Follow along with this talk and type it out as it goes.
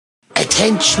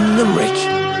Attention Limerick.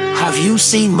 Have you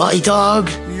seen my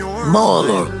dog?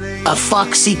 Mauler, a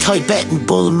foxy Tibetan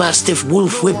bull mastiff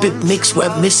wolf whippet mix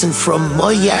went missing from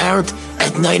my yard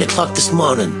at 9 o'clock this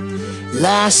morning.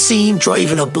 Last seen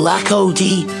driving a black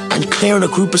Audi and clearing a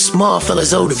group of small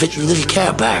fellas out of it in a little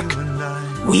car park.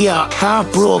 We are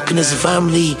heartbroken as a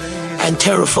family and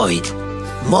terrified.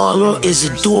 Mauler is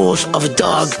a dote of a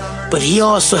dog, but he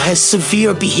also has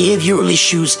severe behavioural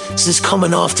issues since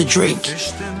coming off the drink.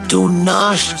 Do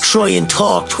not try and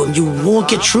talk to him, you won't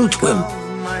get through to him.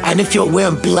 And if you're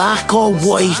wearing black or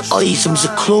white items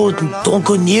of clothing, don't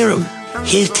go near him.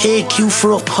 He'll take you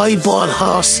for a piebald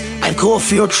horse and go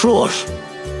for your throat.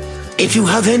 If you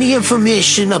have any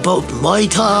information about my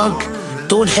dog,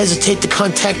 don't hesitate to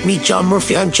contact me, John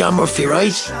Murphy. I'm John Murphy,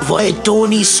 right? Via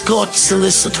Donny Scott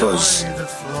Solicitors.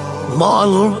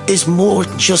 Mauler is more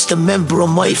than just a member of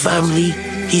my family.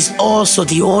 He's also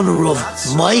the owner of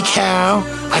my car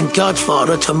and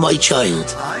godfather to my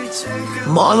child.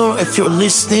 Mauler, if you're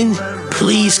listening,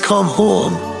 please come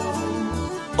home.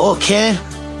 Okay?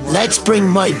 Let's bring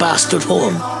my bastard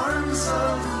home.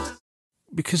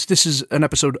 Because this is an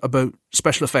episode about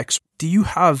special effects, do you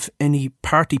have any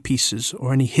party pieces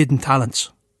or any hidden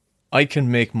talents? I can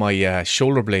make my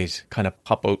shoulder blade kind of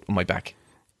pop out of my back.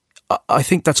 I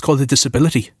think that's called a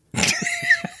disability.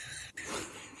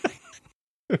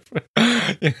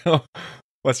 You know,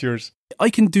 what's yours? I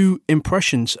can do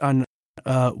impressions, and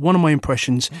one of my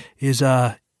impressions is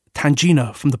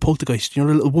Tangina from the Poltergeist. You know,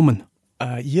 the little woman.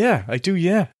 Yeah, I do,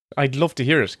 yeah. I'd love to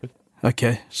hear it.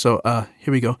 Okay, so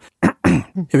here we go.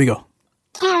 Here we go.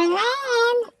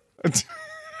 Caroline!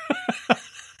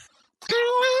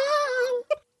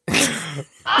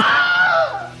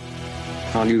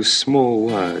 I'll use small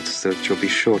words that you'll be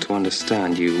sure to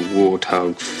understand, you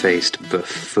warthog-faced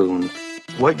buffoon.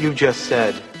 What you just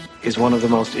said is one of the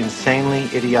most insanely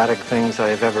idiotic things I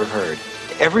have ever heard.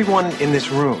 Everyone in this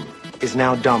room is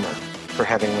now dumber for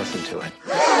having listened to it.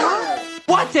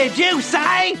 What did you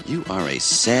say? You are a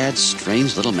sad,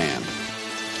 strange little man.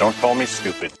 Don't call me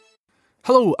stupid.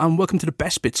 Hello, and welcome to the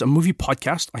Best Bits, a movie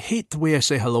podcast. I hate the way I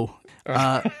say hello.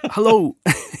 Hello.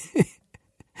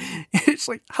 It's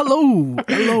like, hello.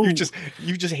 You just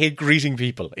hate greeting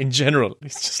people in general.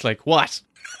 It's just like, what?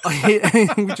 I hate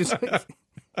anything we just...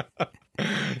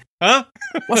 Huh?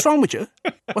 What's wrong with you?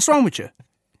 What's wrong with you?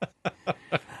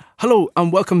 Hello,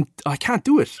 and welcome... I can't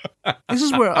do it. This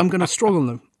is where I'm going to struggle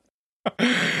now.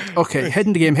 Okay, head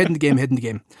in the game.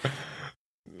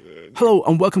 Hello,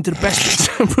 and welcome to the Best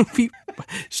Bits movie...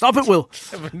 Stop it, Will.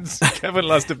 Kevin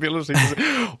lost ability.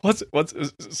 What's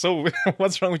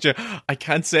wrong with you? I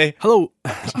can't say. Hello.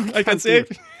 I can't say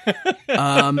it.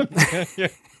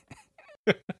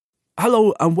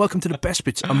 Hello, and welcome to the Best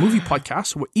Bits, a movie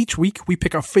podcast where each week we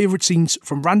pick our favourite scenes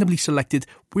from randomly selected,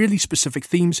 weirdly specific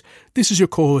themes. This is your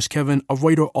co-host Kevin, a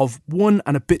writer of 1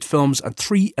 and a bit films and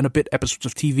 3 and a bit episodes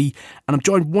of TV, and I'm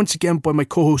joined once again by my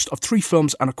co-host of 3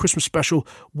 films and a Christmas special,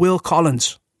 Will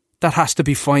Collins. That has to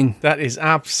be fine. That is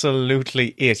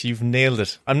absolutely it. You've nailed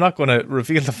it. I'm not going to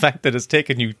reveal the fact that it's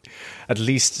taken you at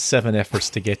least 7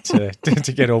 efforts to get to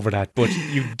get over that, but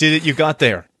you did it. You got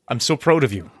there. I'm so proud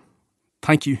of you.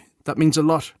 Thank you. That means a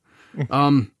lot.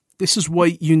 This is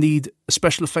why you need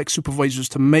special effects supervisors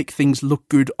to make things look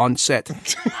good on set.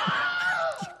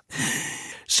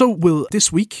 So, Will,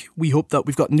 this week we hope that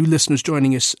we've got new listeners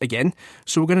joining us again.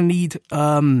 So we're going to need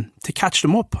to catch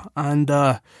them up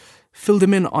and fill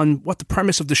them in on what the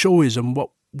premise of the show is and what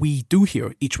we do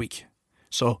here each week.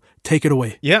 So take it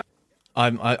away. Yeah,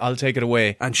 I'll take it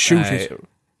away. And shoot it.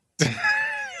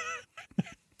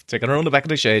 Take it around the back of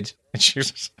the shed and shoot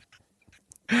it.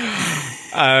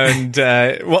 And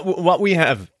what we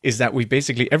have is that we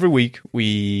basically every week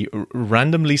we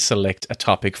randomly select a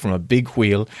topic from a big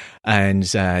wheel, and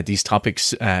these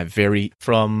topics vary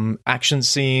from action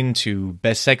scene to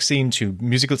best sex scene to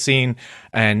musical scene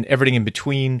and everything in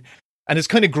between. And it's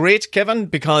kind of great, Kevin,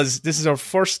 because this is our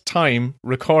first time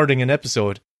recording an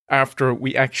episode after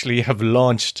we actually have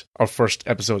launched our first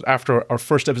episode, after our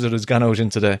first episode has gone out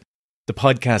into the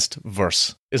podcast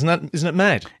verse. Isn't it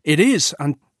mad? It is,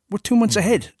 and we're 2 months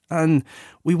ahead, and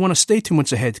we want to stay 2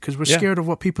 months ahead because we're scared of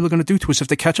what people are going to do to us if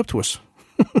they catch up to us.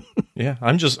 Yeah,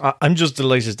 I'm just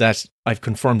delighted that I've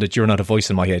confirmed that you're not a voice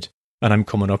in my head, and I'm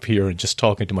coming up here and just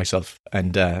talking to myself,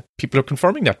 and people are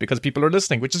confirming that because people are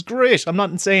listening, which is great. I'm not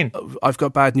insane. I've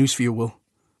got bad news for you, Will.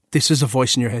 This is a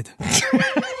voice in your head.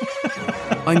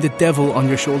 I'm the devil on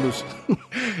your shoulders.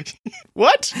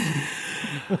 What?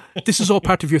 This is all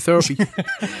part of your therapy.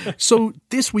 So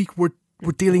this week we're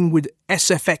we're dealing with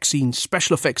SFX scenes,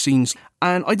 special effects scenes.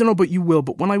 And I don't know about you, Will,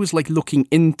 but when I was like looking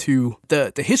into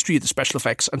the history of the special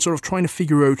effects and sort of trying to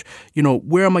figure out, you know,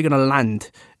 where am I going to land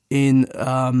in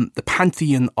the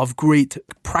pantheon of great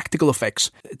practical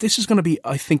effects, this is going to be,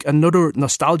 I think, another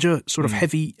nostalgia sort of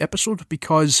heavy episode,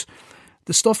 because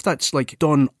the stuff that's like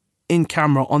done in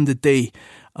camera on the day,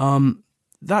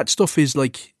 that stuff is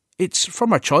like, it's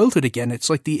from our childhood again. It's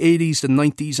like the 80s, the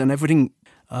 90s and everything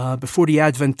before the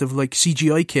advent of like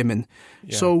CGI came in.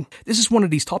 Yeah. So this is one of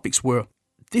these topics where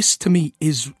this to me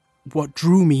is what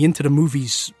drew me into the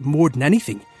movies more than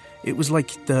anything. It was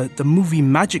like the movie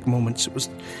magic moments. It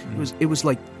was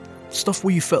like stuff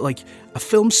where you felt like a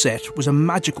film set was a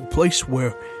magical place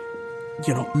where,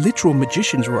 you know, literal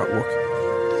magicians were at work.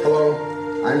 Hello,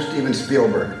 I'm Steven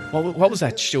Spielberg. What was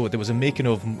that show? There was a making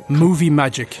of Movie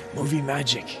Magic. Movie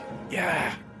Magic.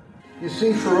 Yeah. You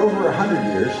see, for over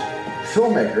 100 years,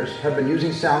 filmmakers have been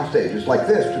using sound stages like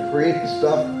this to create the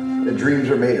stuff that dreams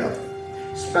are made of.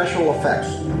 Special effects,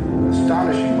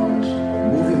 astonishing moments,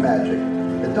 movie magic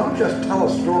that don't just tell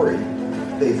a story,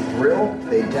 they thrill,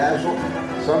 they dazzle,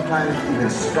 sometimes even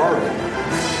startle.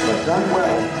 But done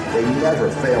well, they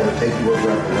never fail to take your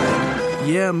breath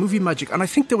away. Yeah, Movie Magic. And I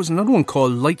think there was another one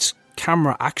called Lights,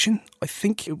 Camera, Action. I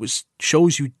think it was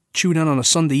shows you tune in on a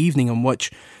Sunday evening and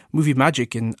watch Movie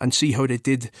Magic and see how they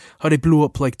blew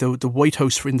up like the White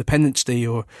House for Independence Day,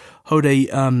 or how they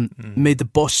made the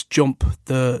bus jump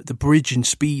the bridge in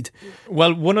speed.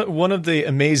 Well, one of the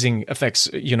amazing effects,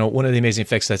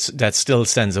 that still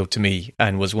stands out to me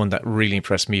and was one that really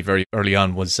impressed me very early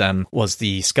on was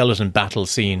the skeleton battle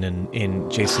scene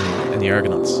in Jason and the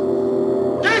Argonauts.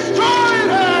 Destroy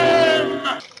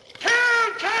them! Kill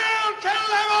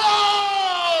them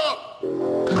all!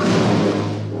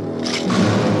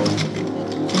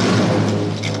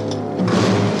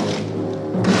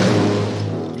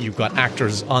 You've got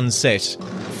actors on set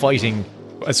fighting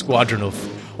a squadron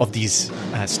of these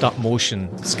stop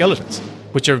motion skeletons,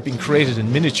 which are being created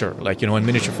in miniature, in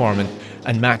miniature form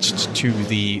and matched to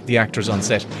the actors on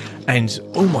set. And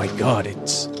oh my God,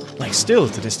 it's like still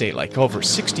to this day, like over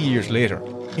 60 years later,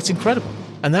 it's incredible.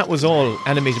 And that was all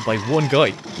animated by one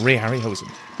guy, Ray Harryhausen.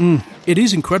 It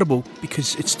is incredible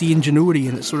because it's the ingenuity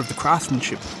and it's sort of the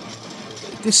craftsmanship.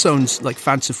 This sounds like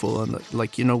fanciful and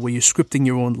like, you know, where you're scripting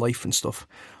your own life and stuff.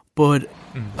 But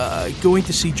going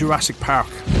to see Jurassic Park.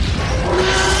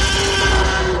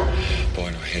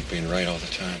 Boy, no, I hate being right all the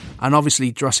time. And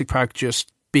obviously Jurassic Park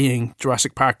just being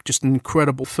Jurassic Park, just an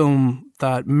incredible film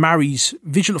that marries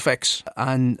visual effects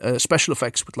and special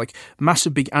effects with like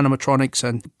massive big animatronics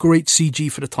and great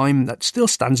CG for the time that still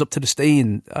stands up to this day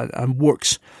and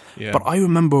works. Yeah. But I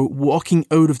remember walking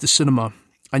out of the cinema,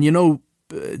 and you know,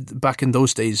 back in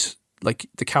those days, like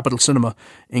the Capitol Cinema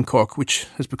in Cork, which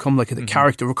has become like a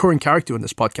recurring character in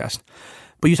this podcast.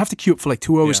 But you'd have to queue up for like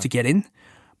 2 hours to get in.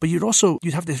 But you'd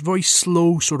have this very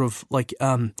slow sort of like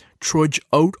trudge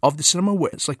out of the cinema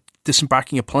where it's like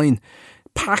disembarking a plane,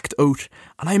 packed out.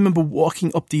 And I remember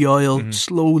walking up the aisle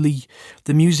slowly.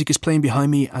 The music is playing behind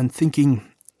me and thinking,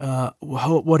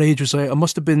 what age was I? I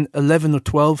must have been 11 or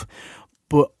 12.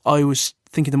 But I was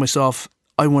thinking to myself,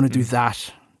 I want to do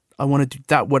that. I want to do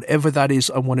that. Whatever that is,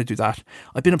 I want to do that.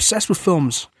 I've been obsessed with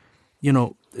films, you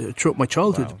know, throughout my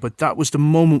childhood. Wow. But that was the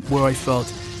moment where I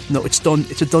felt, no, it's done.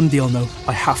 It's a done deal now.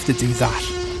 I have to do that.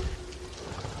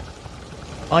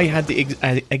 I had the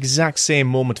exact same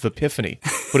moment of epiphany,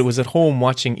 but it was at home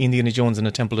watching Indiana Jones and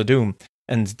the Temple of Doom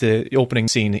and the opening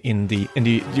scene in the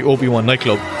Obi-Wan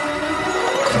nightclub.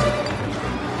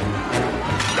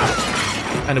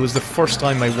 And it was the first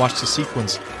time I watched a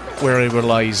sequence where I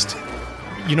realised,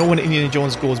 you know, when Indiana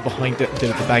Jones goes behind the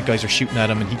bad guys are shooting at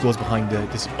him and he goes behind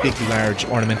this big, large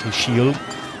ornamental shield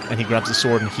and he grabs the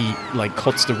sword and he like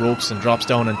cuts the ropes and drops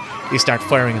down and they start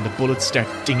firing and the bullets start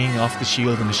dinging off the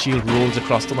shield and the shield rolls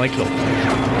across the nightclub.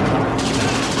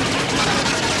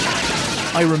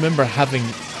 I remember having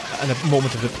a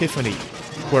moment of epiphany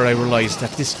where I realised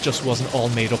that this just wasn't all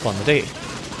made up on the day,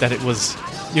 that it was,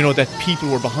 you know, that people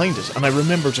were behind it. And I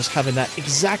remember just having that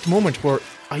exact moment where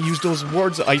I used those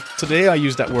words. Today I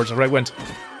used that words where I went,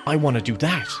 I want to do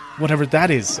that. Whatever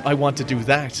that is, I want to do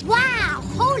that. Wow!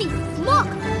 Holy smoke!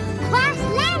 Crash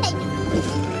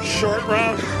landing! Short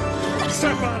round.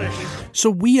 Step on it. So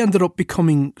we ended up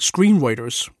becoming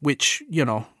screenwriters, which, you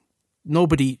know,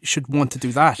 nobody should want to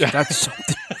do that. Yeah. That's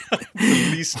something.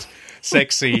 The least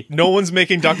sexy. No one's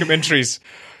making documentaries.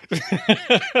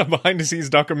 Behind the scenes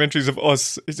documentaries of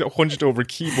us hunched over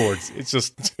keyboards. It's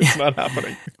not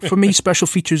happening. For me, special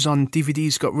features on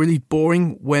DVDs got really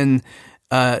boring when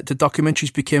the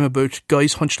documentaries became about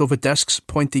guys hunched over desks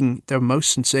pointing their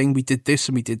mouse and saying we did this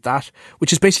and we did that,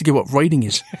 which is basically what writing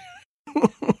is.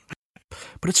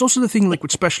 But it's also the thing like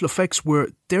with special effects where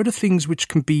they're the things which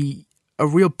can be a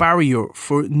real barrier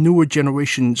for newer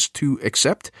generations to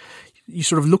accept. You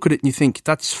sort of look at it and you think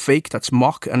that's fake, that's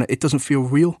mock, and it doesn't feel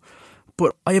real.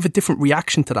 But I have a different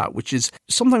reaction to that, which is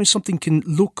sometimes something can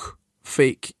look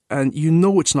fake and you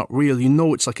know it's not real, you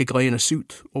know it's like a guy in a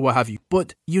suit or what have you,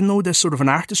 but you know there's sort of an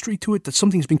artistry to it, that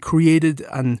something's been created,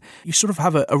 and you sort of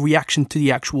have a reaction to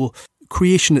the actual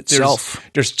creation itself.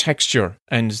 There's texture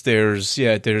and there's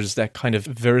that kind of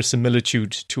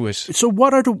verisimilitude to it. So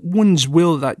what are the ones,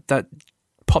 Will, that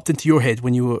popped into your head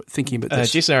when you were thinking about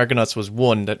this? Jason Argonauts was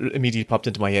one that immediately popped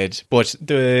into my head, but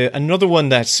another one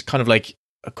that's kind of like,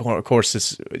 of course,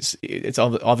 it's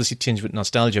obviously tinged with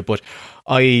nostalgia, but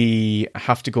I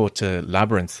have to go to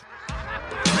Labyrinth.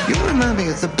 You remind me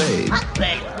of the Babe. What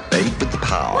babe? Babe with the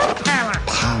power. What power?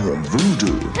 Power of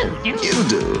voodoo. Who do? You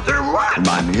do. What?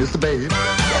 Remind me of the Babe.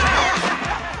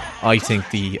 I think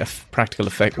the practical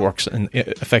effects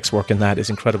work in that is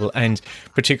incredible, and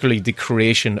particularly the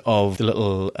creation of the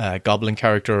little goblin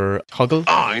character Huggle.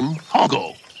 I'm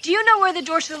Huggle. Do you know where the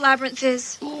door to the labyrinth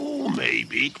is? Oh,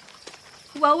 maybe.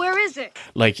 Well, where is it?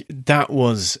 Like, that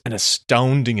was an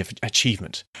astounding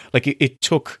achievement. Like, it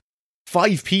took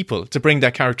 5 people to bring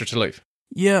that character to life.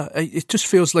 Yeah, it just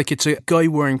feels like it's a guy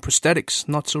wearing prosthetics,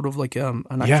 not sort of like an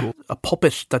actual a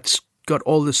puppet that's got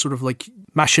all this sort of like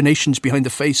machinations behind the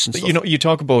face and stuff. You know, you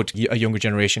talk about a younger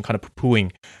generation kind of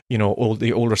poo-pooing, all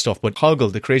the older stuff, but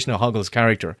Huggle, the creation of Huggle's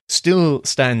character, still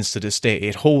stands to this day.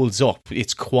 It holds up.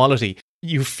 Its quality.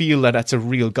 You feel that that's a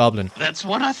real goblin. That's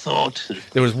what I thought.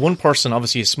 There was one person,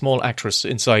 obviously a small actress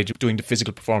inside, doing the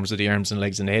physical performance of the arms and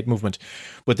legs and the head movement,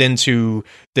 but then doing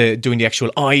the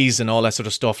actual eyes and all that sort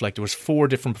of stuff. Like, there was 4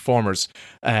 different performers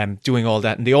doing all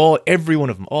that, and every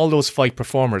one of them, all those 5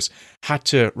 performers, had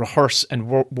to rehearse and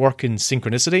work in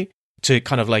synchronicity to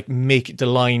kind of like make the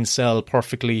line sell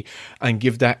perfectly and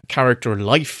give that character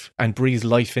life and breathe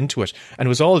life into it. And it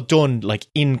was all done like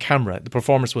in camera. The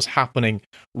performance was happening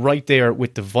right there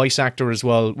with the voice actor as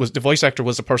well. The voice actor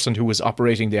was the person who was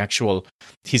operating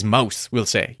his mouth, we'll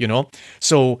say,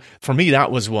 So for me, that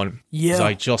was one.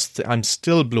 Yeah. I'm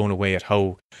still blown away at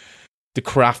how the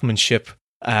craftsmanship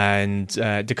and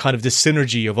the kind of the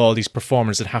synergy of all these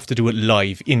performers that have to do it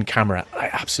live in camera. I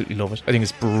absolutely love it. I think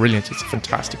it's brilliant. It's a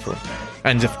fantastic film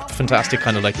and a fantastic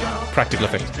kind of like practical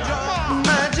effect.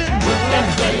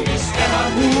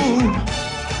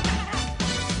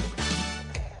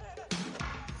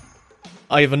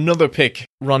 I have another pick,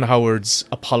 Ron Howard's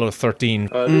Apollo 13.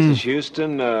 This is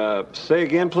Houston. Say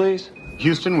again, please.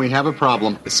 Houston, we have a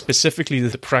problem. Specifically,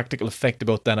 the practical effect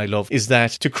about that I love is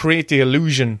that to create the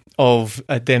illusion of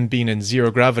them being in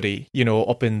zero gravity,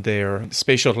 up in their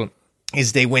space shuttle,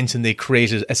 is they went and they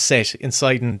created a set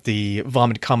inside the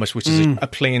Vomit Comet, which is a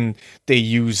plane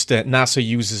NASA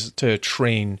uses to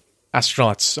train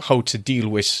astronauts how to deal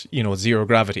with, zero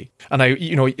gravity. And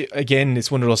again, it's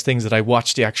one of those things that I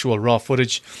watched the actual raw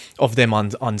footage of them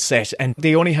on set, and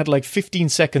they only had like 15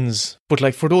 seconds, but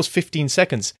like for those 15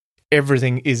 seconds,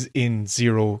 everything is in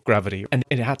zero gravity, and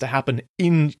it had to happen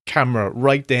in camera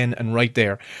right then and right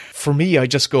there. For me, I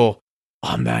just go,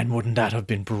 oh man, wouldn't that have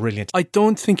been brilliant? I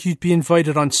don't think you'd be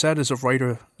invited on set as a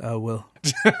writer, Will.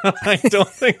 I don't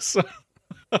think so.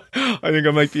 I think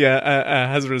I might be a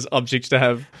hazardous object to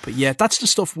have. But yeah, that's the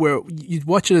stuff where you'd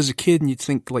watch it as a kid and you'd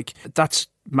think, like, that's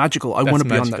magical. I want to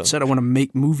be on that set. I want to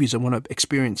make movies. I want to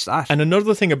experience that. And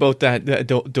another thing about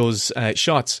those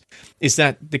shots is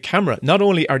that the camera, not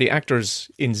only are the actors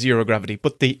in zero gravity,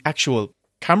 but the actual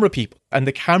camera people and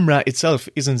the camera itself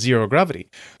is in zero gravity.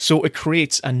 So it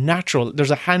creates there's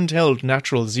a handheld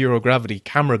natural zero gravity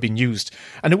camera being used.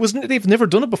 And they've never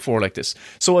done it before like this.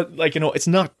 So it's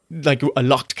not like a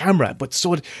locked camera, but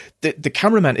so the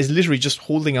cameraman is literally just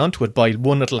holding onto it by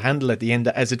one little handle at the end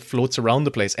as it floats around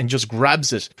the place and just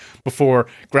grabs it before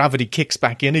gravity kicks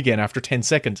back in again after 10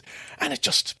 seconds. And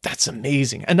that's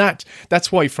amazing. And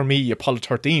that's why for me, Apollo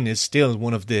 13 is still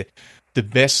one of the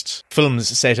best films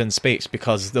set in space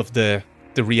because of the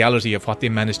reality of what they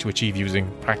managed to achieve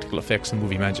using practical effects and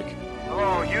movie magic.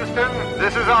 Hello, Houston.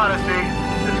 This is Odyssey.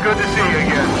 It's good to see you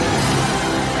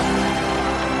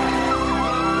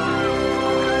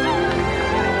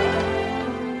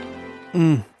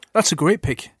again. That's a great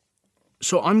pick.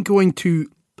 So I'm going to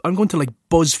like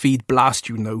BuzzFeed blast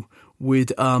you now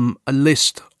with a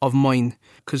list of mine,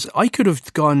 because I could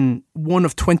have gone one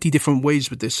of 20 different ways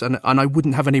with this, and I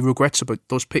wouldn't have any regrets about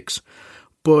those picks.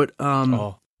 But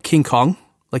King Kong,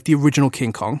 like the original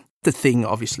King Kong, The Thing,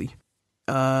 obviously,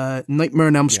 Nightmare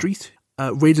on Elm Street,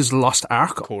 Raiders of the Lost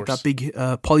Ark, Of course. that big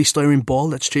polystyrene ball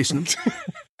that's chasing him.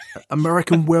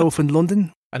 American Werewolf in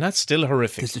London. And that's still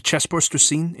horrific. There's the chestburster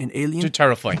scene in Alien. Too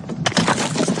terrifying.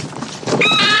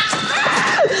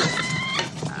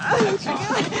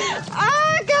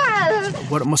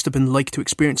 What it must have been like to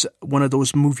experience one of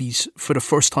those movies for the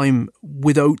first time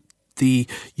without the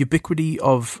ubiquity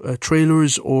of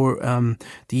trailers or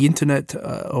the internet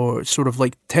or sort of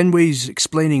like 10 ways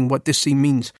explaining what this scene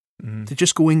means. To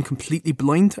just go in completely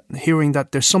blind, hearing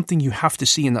that there's something you have to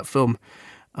see in that film,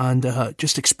 and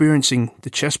just experiencing the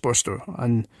chestburster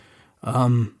and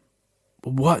how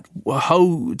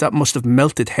that must have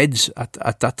melted heads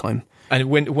at that time.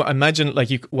 And imagine,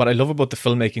 like, what I love about the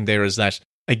filmmaking there is that,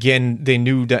 again, they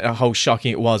knew that how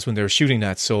shocking it was when they were shooting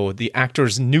that. So the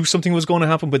actors knew something was going to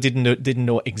happen, but didn't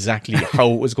know exactly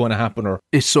how it was going to happen. Or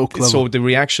it's so clever. So the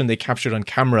reaction they captured on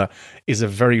camera is a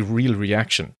very real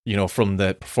reaction, from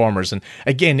the performers. And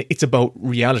again, it's about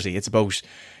reality. It's about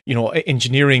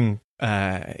engineering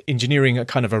a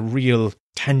kind of a real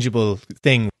tangible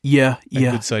thing. Yeah. A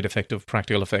good side effect of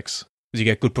practical effects. Because you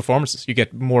get good performances. You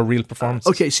get more real performances.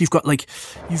 Okay, so you've got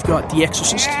The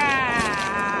Exorcist.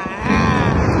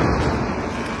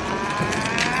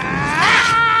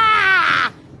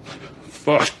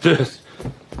 Fuck this.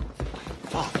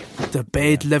 The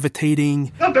bed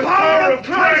levitating. The power of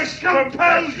Christ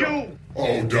compels you!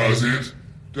 Oh, does it?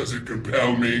 Does it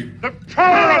compel me? The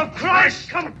power of Christ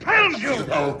compels you! The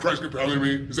power of Christ compelling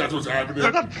me? Is that what's happening?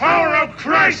 The power of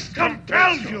Christ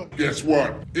compels you! Guess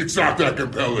what? It's not that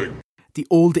compelling. The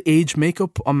old age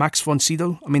makeup on Max von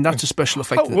Sydow. I mean, that's a special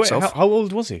effect in itself. How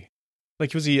old was he?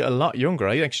 Like, was he a lot younger?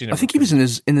 I think he was in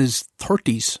his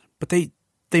 30s, but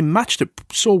they matched it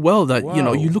so well that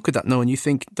you look at that now and you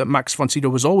think that Max von Sydow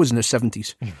was always in his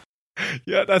 70s.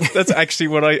 Yeah, that's actually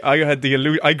what I had the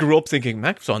illusion. I grew up thinking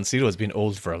Max von Sydow has been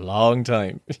old for a long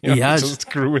time. He has. Just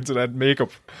grew into that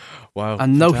makeup. Wow.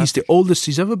 And now he's the oldest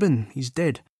he's ever been. He's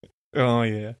dead. Oh,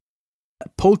 yeah.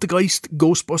 Poltergeist,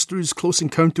 Ghostbusters, Close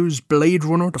Encounters, Blade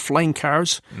Runner, the flying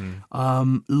cars,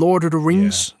 Lord of the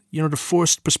Rings, the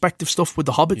first perspective stuff with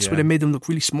the hobbits where they made them look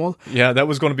really small. Yeah, that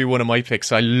was going to be one of my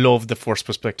picks. I love the first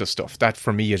perspective stuff. That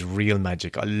for me is real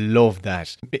magic. I love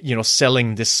that.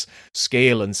 Selling this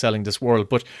scale and selling this world.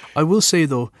 But I will say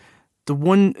though, the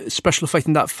one special effect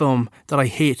in that film that I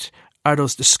hate are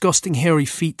those disgusting hairy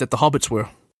feet that the hobbits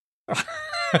wear.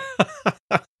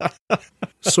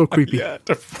 So creepy. Yeah,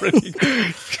 they're pretty.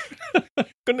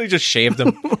 Couldn't they just shave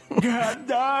them?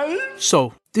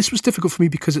 So this was difficult for me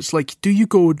because it's like, do you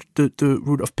go the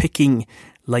route of picking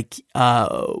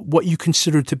what you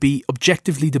consider to be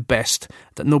objectively the best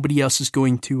that nobody else is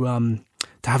going to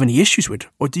have any issues with,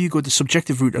 or do you go the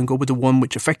subjective route and go with the one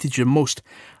which affected you most?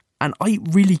 And I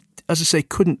really, as I say,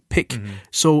 couldn't pick. Mm-hmm.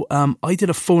 So I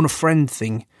did a phone a friend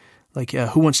thing, like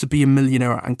Who Wants to Be a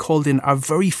Millionaire, and called in our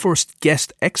very first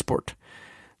guest expert.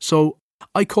 So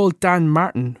I called Dan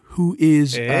Martin, who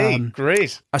is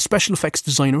great, a special effects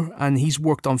designer, and he's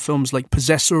worked on films like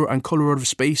Possessor and Color Out of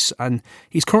Space, and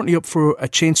he's currently up for a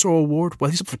Chainsaw Award.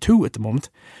 Well, he's up for 2 at the moment,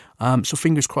 so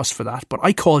fingers crossed for that. But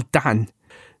I called Dan,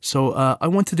 so I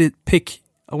wanted to pick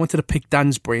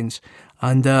Dan's brains,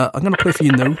 and I'm going to play for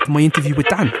you now my interview with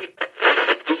Dan.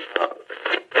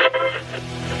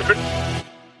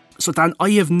 So Dan, I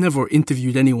have never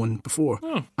interviewed anyone before,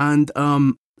 and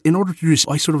in order to do this,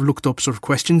 I sort of looked up sort of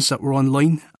questions that were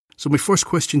online. So my first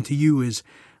question to you is,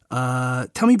 tell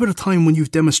me about a time when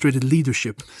you've demonstrated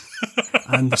leadership.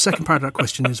 And the second part of that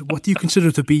question is, what do you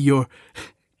consider to be your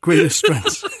greatest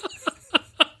strengths?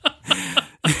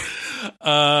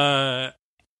 I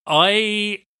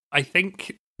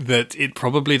think that it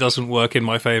probably doesn't work in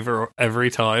my favour every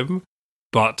time.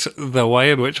 But the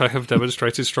way in which I have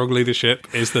demonstrated strong leadership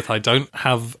is that I don't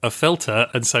have a filter,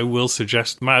 and so will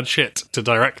suggest mad shit to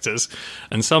directors.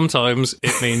 And sometimes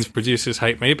it means producers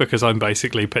hate me because I'm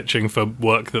basically pitching for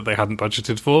work that they hadn't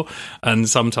budgeted for. And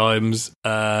sometimes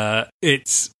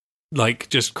it's like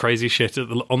just crazy shit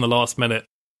on the last minute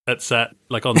at set,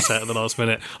 like on set at the last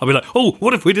minute. I'll be like, oh,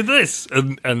 what if we did this?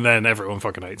 And then everyone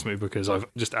fucking hates me because I've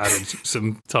just added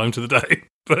some time to the day.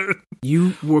 But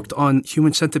you worked on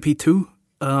Human Centipede 2?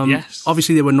 Yes.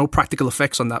 Obviously, there were no practical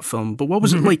effects on that film, but what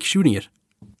was it like shooting it?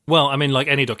 Well, I mean, like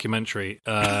any documentary,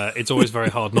 it's always very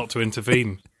hard not to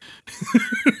intervene.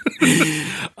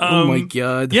 Oh my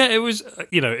God. Yeah, it was,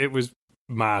 it was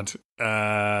mad.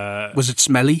 Was it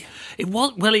smelly? It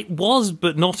was,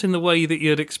 but not in the way that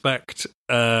you'd expect.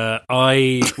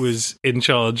 I was in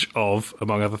charge of,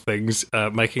 among other things,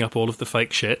 making up all of the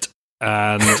fake shit,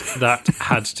 and that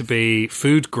had to be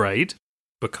food grade,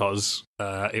 because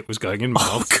it was going in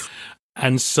mouth.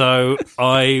 And so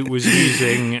I was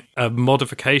using a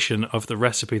modification of the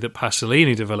recipe that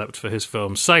Pasolini developed for his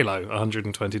film Salo,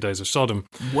 120 Days of Sodom.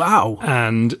 Wow.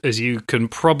 And as you can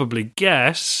probably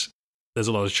guess, there's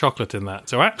a lot of chocolate in that.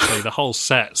 So actually, the whole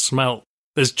set smelt...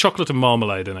 There's chocolate and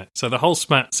marmalade in it. So the whole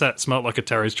set smelt like a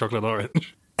Terry's chocolate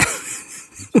orange.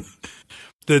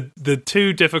 The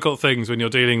two difficult things when you're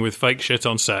dealing with fake shit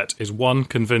on set is, one,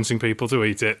 convincing people to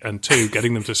eat it, and two,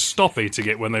 getting them to stop eating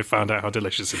it when they found out how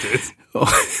delicious it is.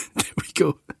 Oh, there we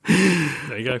go.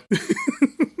 There you go.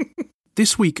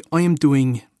 This week I am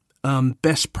doing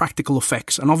best practical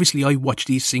effects, and obviously I watch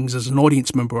these things as an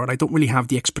audience member, and I don't really have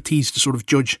the expertise to sort of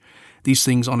judge these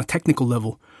things on a technical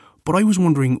level. But I was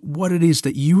wondering what it is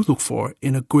that you look for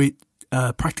in a great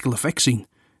practical effects scene,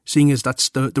 seeing as that's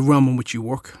the realm in which you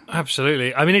work.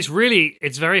 Absolutely. I mean,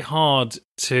 it's very hard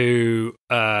to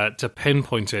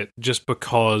pinpoint it, just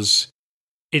because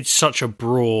it's such a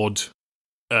broad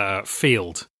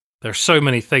field. There are so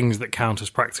many things that count as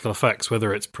practical effects,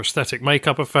 whether it's prosthetic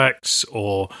makeup effects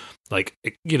or, like,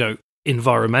 you know,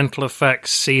 environmental effects,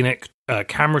 scenic,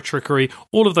 camera trickery.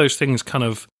 All of those things kind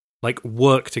of like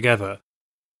work together.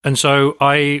 And so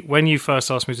when you first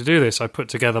asked me to do this, I put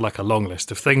together like a long list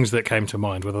of things that came to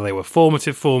mind, whether they were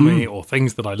formative for me or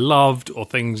things that I loved or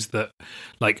things that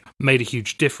like made a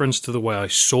huge difference to the way I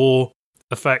saw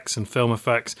effects and film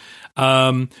effects.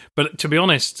 But to be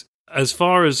honest, as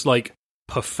far as like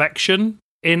perfection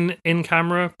in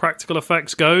camera practical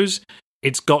effects goes,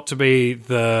 it's got to be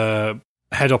the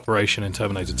head operation in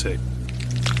Terminator 2.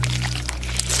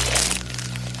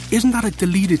 Isn't that a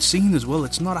deleted scene as well?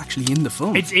 It's not actually in the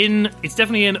film. It's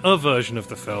definitely in a version of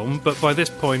the film, but by this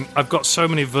point, I've got so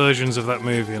many versions of that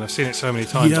movie, and I've seen it so many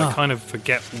times, I kind of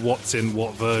forget what's in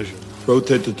what version.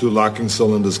 Rotate the two locking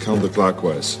cylinders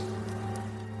counterclockwise.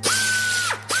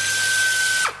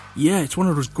 Yeah, it's one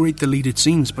of those great deleted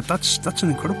scenes, but that's an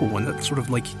incredible one. That's sort of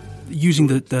like using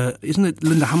the isn't it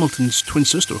Linda Hamilton's twin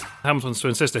sister? Hamilton's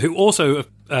twin sister, who also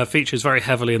features very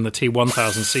heavily in the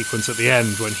T-1000 sequence at the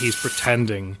end when he's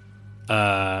pretending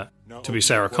to be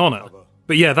Sarah Connor.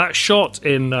 But yeah, that shot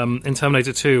in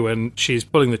Terminator 2 when she's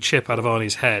pulling the chip out of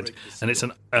Arnie's head, and it's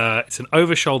an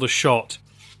over-shoulder shot.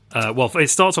 Well, it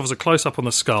starts off as a close-up on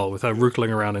the skull with her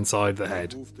rootling around inside the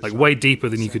head, like way deeper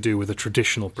than you could do with a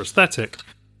traditional prosthetic.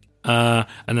 And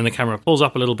then the camera pulls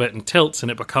up a little bit and tilts,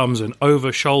 and it becomes an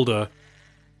over-shoulder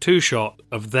two-shot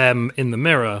of them in the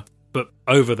mirror, but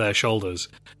over their shoulders.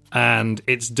 And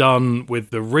it's done with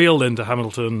the real Linda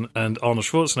Hamilton and Arnold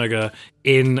Schwarzenegger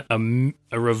in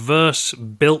a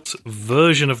reverse-built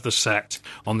version of the set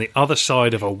on the other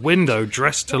side of a window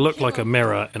dressed to look like a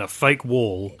mirror in a fake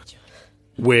wall,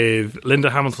 with Linda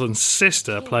Hamilton's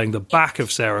sister playing the back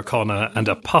of Sarah Connor and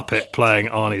a puppet playing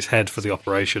Arnie's head for the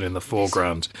operation in the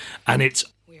foreground. And it's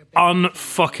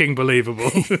unfucking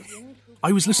believable.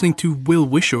 I was listening to Will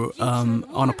Wisher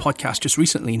on a podcast just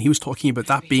recently, and he was talking about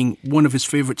that being one of his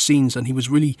favourite scenes, and he was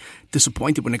really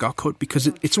disappointed when it got cut because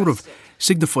it sort of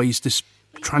signifies this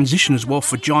transition as well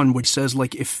for John, which says,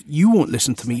 like, if you won't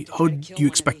listen to me, how do you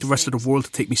expect the rest of the world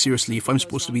to take me seriously if I'm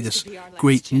supposed to be this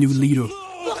great new leader?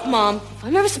 Look, Mom, if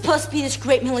I'm ever supposed to be this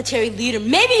great military leader,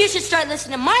 maybe you should start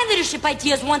listening to my leadership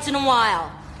ideas once in a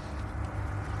while.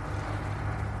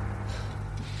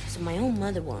 So my own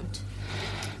mother won't.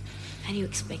 How do you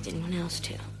expect anyone else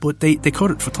to? But they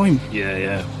cut it for time.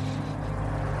 Yeah.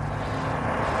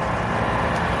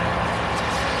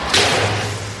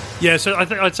 Yeah, so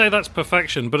I'd say that's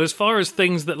perfection. But as far as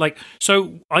things that, like...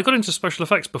 So I got into special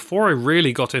effects before I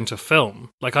really got into film.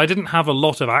 Like, I didn't have a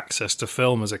lot of access to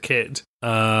film as a kid.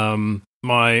 My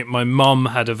mum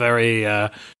had a very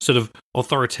sort of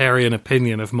authoritarian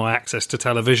opinion of my access to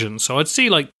television. So I'd see,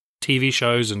 like, TV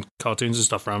shows and cartoons and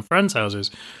stuff around friends'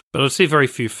 houses, but I'd see very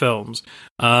few films.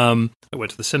 I went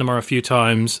to the cinema a few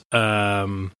times.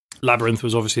 Labyrinth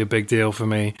was obviously a big deal for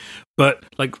me. But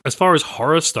like as far as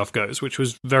horror stuff goes, which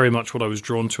was very much what I was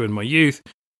drawn to in my youth,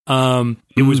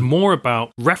 it was more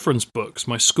about reference books.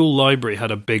 My school library had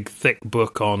a big, thick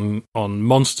book on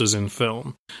monsters in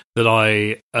film that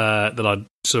I'd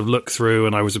sort of look through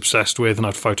and I was obsessed with, and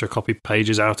I'd photocopy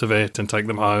pages out of it and take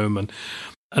them home and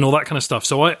all that kind of stuff.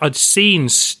 So I'd seen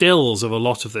stills of a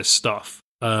lot of this stuff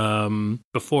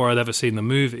before I'd ever seen the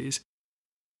movies.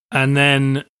 And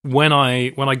then when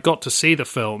I got to see the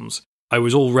films, I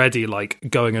was already like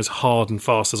going as hard and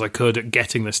fast as I could at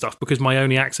getting this stuff because my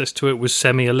only access to it was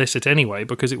semi-illicit anyway,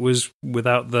 because it was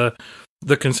without the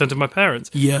consent of my parents.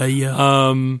 Yeah.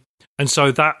 And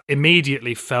so that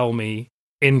immediately fell me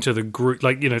into the group,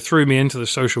 like, you know, threw me into the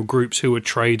social groups who were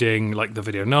trading like the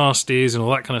video nasties and all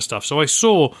that kind of stuff. So I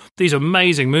saw these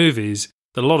amazing movies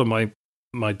that a lot of my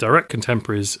my direct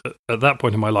contemporaries at that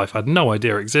point in my life had no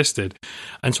idea existed.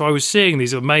 And so I was seeing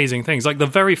these amazing things. Like the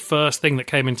very first thing that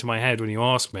came into my head when you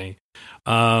asked me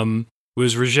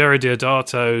was Ruggero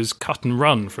Deodato's Cut and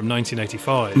Run from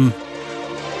 1985.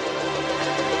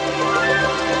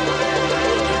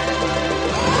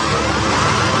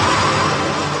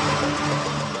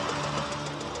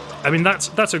 I mean, that's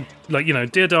a, like, you know,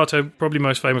 Deodato, probably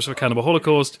most famous for Cannibal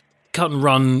Holocaust. Cut and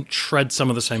Run treads some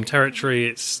of the same territory.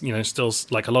 It's, you know, still,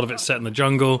 like, a lot of it's set in the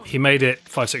jungle. He made it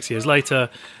 5-6 years later.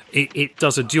 It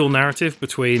does a dual narrative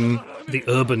between the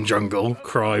urban jungle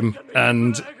crime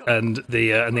and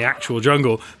the actual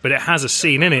jungle, but it has a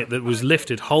scene in it that was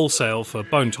lifted wholesale for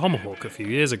Bone Tomahawk a few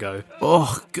years ago.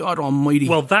 Oh, God almighty.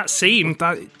 Well, that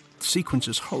sequence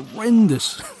is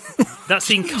horrendous. That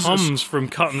scene comes from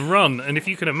Cut and Run, and if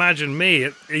you can imagine me,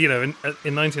 in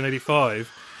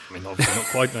 1985, I mean, obviously not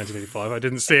quite 1985. I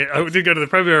didn't see it. I didn't go to the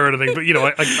premiere or anything, but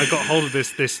I got hold of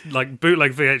this like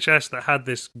bootleg VHS that had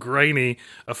this grainy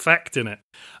effect in it,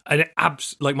 and it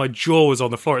like my jaw was on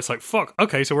the floor. It's like, fuck.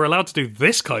 Okay, so we're allowed to do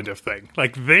this kind of thing.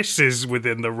 Like, this is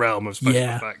within the realm of special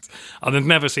effects. And I've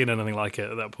never seen anything like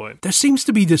it at that point. There seems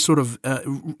to be this sort of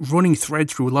running thread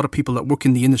through a lot of people that work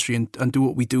in the industry and do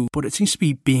what we do, but it seems to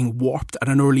be being warped at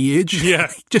an early age.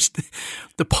 Yeah, just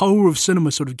the power of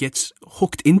cinema sort of gets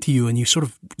hooked into you, and you sort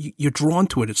of you're drawn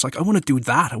to it. It's like, I want to do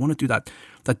that. I want to do that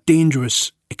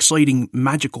dangerous, exciting,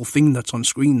 magical thing that's on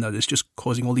screen that is just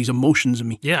causing all these emotions in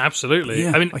me. Yeah, absolutely.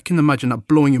 Yeah, I mean, I can imagine that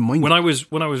blowing your mind. When I was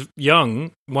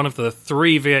young, one of the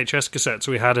 3 VHS cassettes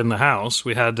we had in the house,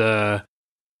 we had an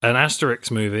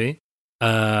Asterix movie,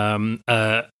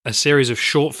 a series of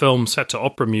short films set to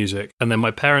opera music, and then my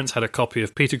parents had a copy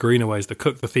of Peter Greenaway's The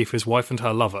Cook, the Thief, His Wife and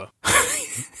Her Lover.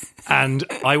 And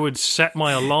I would set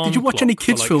my alarm. Did you watch any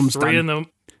kids' films, Dan?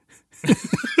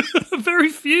 Very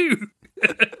few.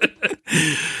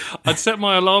 I'd set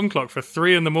my alarm clock for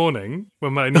 3 a.m.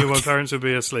 when I knew my parents would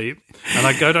be asleep, and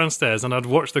I'd go downstairs and I'd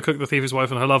watch The Cook, the Thief, His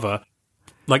Wife and Her Lover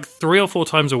like 3 or 4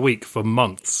 times a week for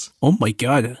months. Oh my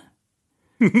God.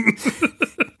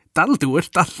 That'll do it.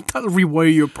 That'll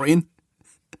rewire your brain.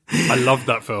 I love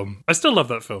that film. I still love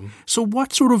that film. So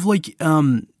what sort of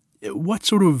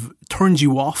turns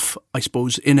you off, I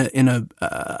suppose, in a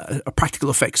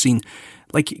practical effects scene?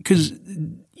 Like, because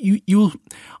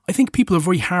I think people are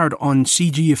very hard on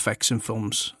CG effects in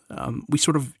films. We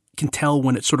sort of can tell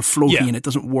when it's sort of floaty and it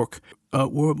doesn't work.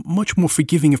 We're much more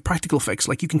forgiving of practical effects.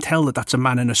 Like, you can tell that that's a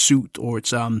man in a suit, or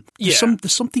it's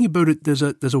there's something about it. There's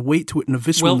a weight to it and a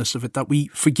visceralness of it that we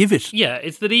forgive it. Yeah,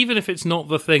 it's that even if it's not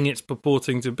the thing it's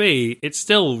purporting to be, it's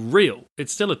still real.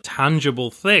 It's still a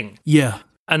tangible thing. Yeah.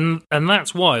 And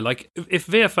that's why, like, if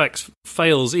VFX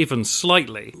fails even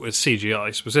slightly, with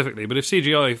CGI specifically, but if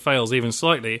CGI fails even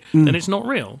slightly, then it's not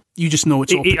real. You just know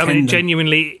it's all pretending. I mean,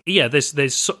 genuinely,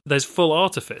 there's full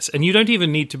artifice, and you don't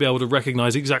even need to be able to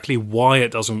recognise exactly why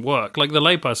it doesn't work. Like, the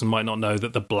layperson might not know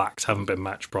that the blacks haven't been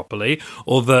matched properly,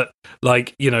 or that,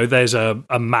 like, you know, there's a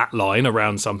matte line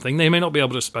around something. They may not be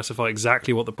able to specify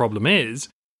exactly what the problem is,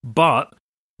 but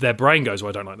their brain goes, well,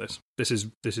 I don't like this. This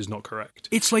is not correct.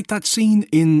 It's like that scene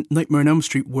in Nightmare on Elm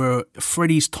Street where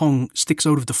Freddy's tongue sticks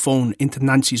out of the phone into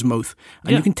Nancy's mouth,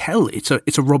 and you can tell it's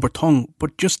a rubber tongue,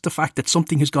 but just the fact that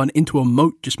something has gone into a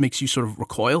mouth just makes you sort of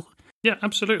recoil. Yeah,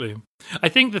 absolutely. I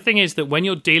think the thing is that when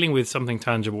you're dealing with something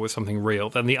tangible, with something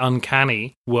real, then the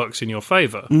uncanny works in your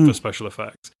favour for special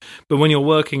effects. But when you're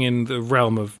working in the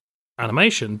realm of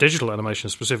animation, digital animation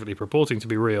specifically purporting to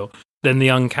be real, then the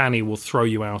uncanny will throw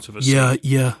you out of a scene.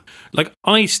 Yeah. Like,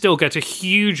 I still get a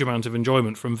huge amount of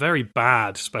enjoyment from very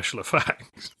bad special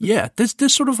effects. Yeah,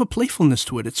 there's sort of a playfulness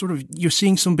to it. It's sort of, you're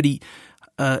seeing somebody,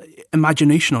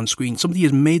 imagination on screen. Somebody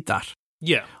has made that.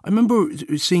 Yeah. I remember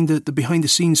seeing the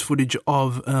behind-the-scenes footage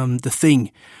of The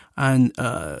Thing, and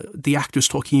the actors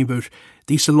talking about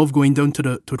they used to love going down to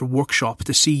the workshop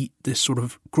to see this sort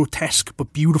of grotesque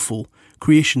but beautiful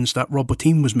creations that Rob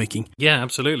Bottin was making. Yeah,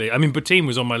 absolutely. I mean, Bottin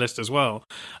was on my list as well.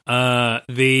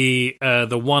 The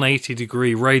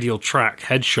 180-degree radial track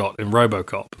headshot in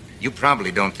RoboCop. You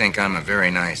probably don't think I'm a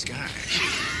very nice guy,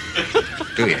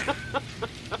 do you?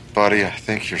 Buddy, I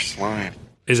think you're slime.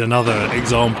 Is another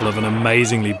example of an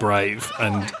amazingly brave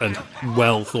and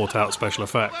well thought out special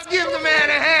effect. Give the man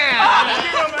a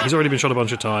hand! He's already been shot a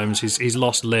bunch of times. He's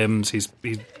lost limbs. He's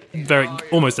very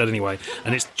almost dead anyway.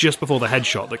 And it's just before the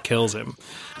headshot that kills him.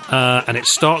 And it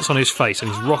starts on his face,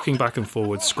 and he's rocking back and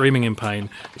forward, screaming in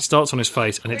pain. It starts on his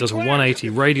face, and it does a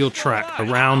 180 radial track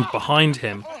around behind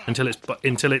him until it's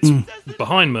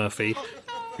behind Murphy,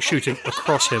 shooting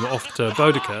across him off to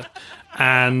Boudica.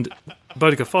 And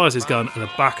Boudica fires his gun, and the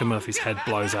back of Murphy's head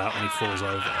blows out, and he falls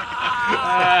over.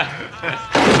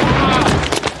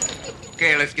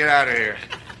 Okay, let's get out of here.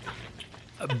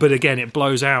 But again, it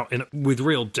blows out with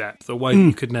real depth, a way that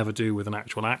you could never do with an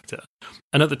actual actor.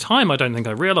 And at the time, I don't think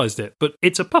I realised it, but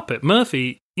it's a puppet.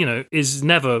 Murphy, is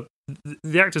never...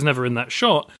 The actor's never in that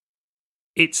shot.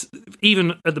 It's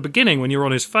even at the beginning when you're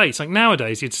on his face. Like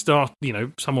nowadays, you'd start,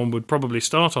 someone would probably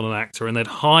start on an actor and they'd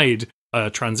hide a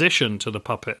transition to the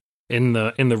puppet in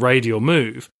the radial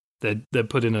move. They'd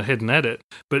put in a hidden edit.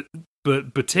 But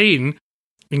Bettine,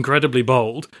 incredibly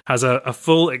bold, has a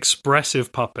full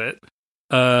expressive puppet.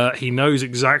 He knows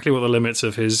exactly what the limits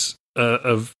of his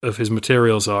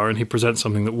materials are, and he presents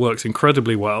something that works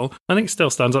incredibly well. I think still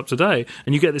stands up today,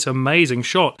 and you get this amazing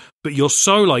shot. But you're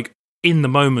so in the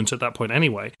moment at that point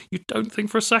anyway. You don't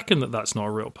think for a second that that's not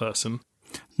a real person.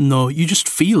 No, you just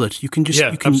feel it. You can just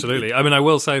absolutely. I mean, I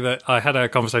will say that I had a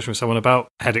conversation with someone about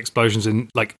head explosions in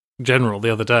general the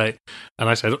other day, and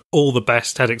I said all the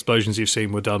best head explosions you've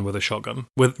seen were done with a shotgun,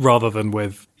 rather than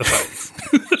with effects.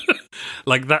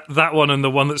 Like that one and the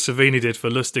one that Savini did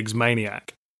for Lustig's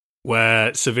Maniac,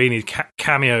 where Savini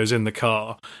cameos in the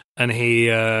car, and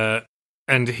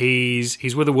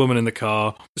he's with a woman in the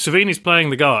car. Savini's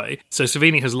playing the guy, so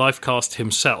Savini has life cast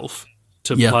himself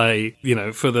to play,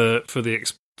 for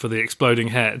the exploding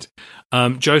head.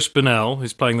 Joe Spinell,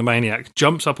 who's playing the maniac,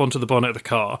 jumps up onto the bonnet of the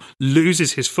car,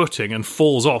 loses his footing, and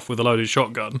falls off with a loaded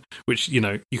shotgun, which,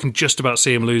 you can just about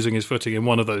see him losing his footing in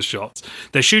one of those shots.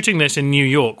 They're shooting this in New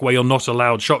York, where you're not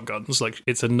allowed shotguns.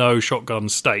 It's a no shotgun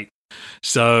state.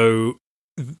 So,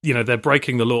 they're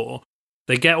breaking the law.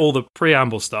 They get all the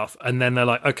preamble stuff, and then they're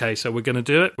like, okay, so we're going to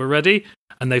do it, we're ready.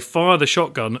 And they fire the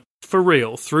shotgun for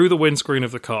real through the windscreen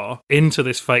of the car into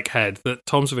this fake head that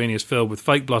Tom Savini has filled with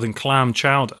fake blood and clam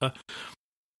chowder.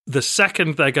 The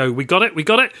second they go, we got it.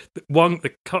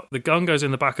 The gun goes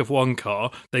in the back of one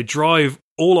car. They drive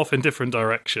all off in different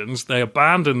directions. They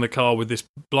abandon the car with this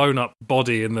blown up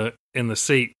body in the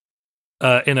seat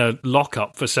in a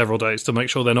lockup for several days to make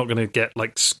sure they're not going to get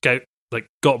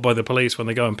got by the police when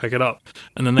they go and pick it up.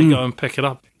 And then they go and pick it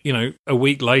up, a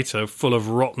week later, full of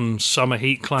rotten summer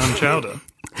heat clam chowder.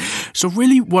 So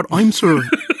really what I'm sort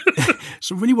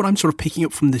of picking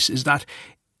up from this is that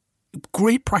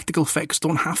great practical effects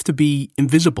don't have to be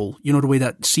invisible. The way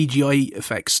that CGI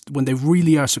effects, when they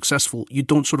really are successful, you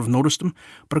don't sort of notice them.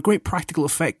 But a great practical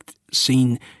effect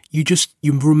scene, you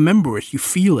remember it, you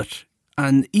feel it.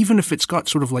 And even if it's got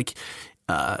sort of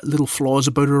little flaws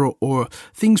about it or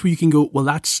things where you can go, well,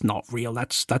 that's not real,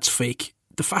 that's fake.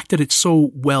 The fact that it's so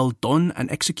well done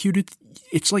and executed,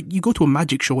 it's like you go to a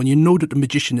magic show and you know that the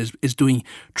magician is doing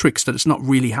tricks that it's not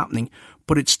really happening,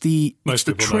 but it's the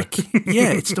trick.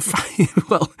 Yeah, it's the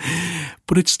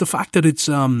but it's the fact that it's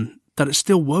that it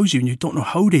still wows you and you don't know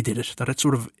how they did it, that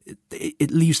it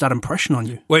leaves that impression on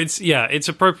you. Well, it's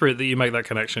appropriate that you make that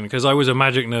connection, because I was a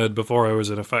magic nerd before I was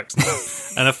an effects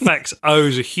nerd. And effects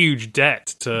owes a huge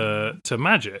debt to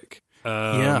magic.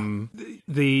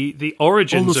 The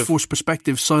origins all those forced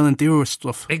perspective, silent era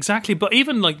stuff. Exactly, but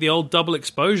even the old double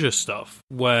exposure stuff,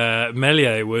 where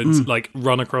Méliès would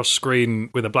run across screen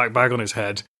with a black bag on his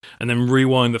head and then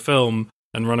rewind the film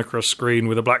and run across screen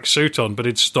with a black suit on, but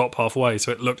he'd stop halfway,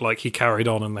 so it looked like he carried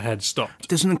on and the head stopped.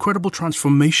 There's an incredible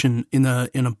transformation in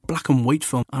a black and white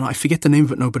film, and I forget the name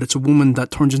of it now, but it's a woman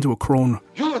that turns into a crone.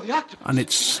 You're the octopus. And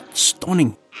it's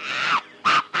stunning.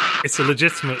 It's a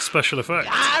legitimate special effect.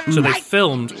 So they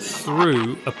filmed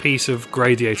through a piece of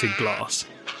gradiated glass,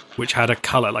 which had a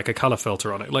colour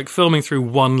filter on it, like filming through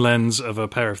one lens of a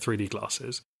pair of 3D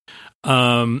glasses.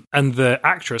 And the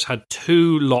actress had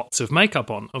 2 lots of makeup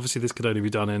on. Obviously, this could only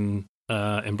be done in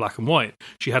black and white.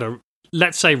 She had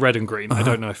let's say red and green. I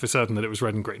don't know for certain that it was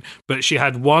red and green, but she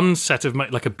had one set of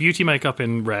a beauty makeup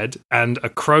in red and a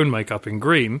crone makeup in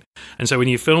green. And so when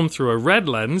you film through a red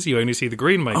lens, you only see the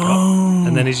green makeup.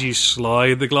 And then as you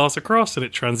slide the glass across and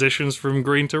it transitions from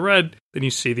green to red, then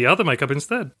you see the other makeup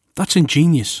instead. That's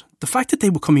ingenious. The fact that they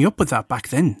were coming up with that back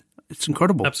then, it's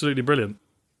incredible. Absolutely brilliant.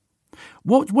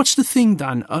 What's the thing,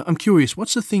 Dan? I'm curious.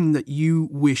 What's the thing that you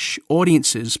wish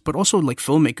audiences, but also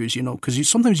filmmakers, because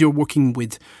sometimes you're working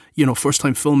with,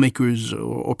 first-time filmmakers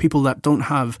or people that don't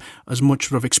have as much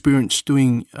sort of experience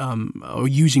doing or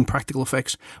using practical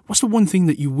effects. What's the one thing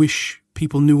that you wish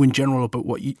people knew in general about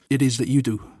what it is that you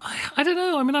do? I don't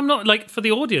know. I mean, I'm not for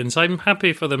the audience. I'm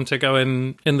happy for them to go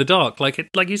in the dark. Like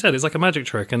you said, it's like a magic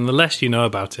trick, and the less you know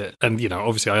about it, and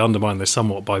obviously I undermine this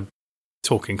somewhat by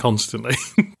talking constantly,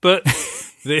 but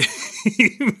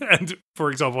and for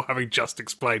example, having just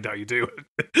explained how you do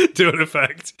an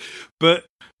effect, but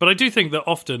I do think that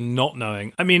often not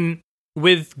knowing. I mean,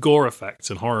 with gore effects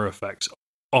and horror effects,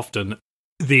 often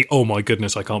the oh my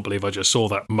goodness, I can't believe I just saw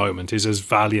that moment is as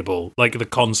valuable. Like the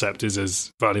concept is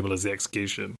as valuable as the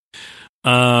execution.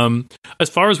 As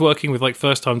far as working with like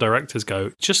first time directors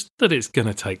go, just that it's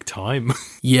gonna take time.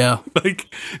 Yeah.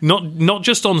 Like not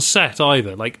just on set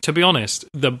either. Like, to be honest,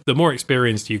 the more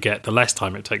experienced you get, the less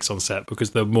time it takes on set,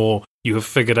 because the more you have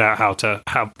figured out how to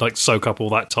soak up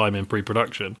all that time in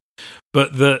pre-production.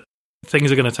 But that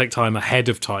things are going to take time ahead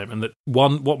of time, and that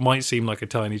what might seem like a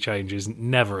tiny change is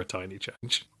never a tiny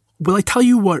change. Will I tell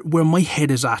you where my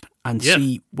head is at and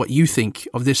see what you think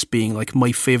of this being like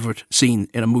my favourite scene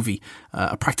in a movie,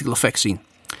 a practical effects scene?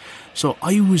 So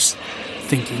I was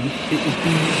thinking it would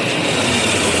be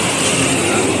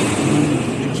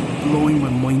just blowing my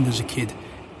mind as a kid.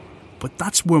 But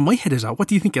that's where my head is at. What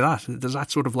do you think of that? Does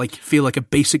that sort of like feel like a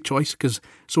basic choice? Because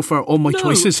so far all my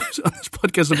choices on this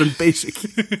podcast have been basic.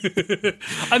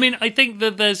 I mean, I think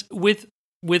that there's with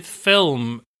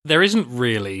film, there isn't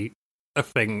really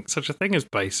such a thing as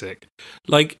basic.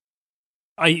 Like,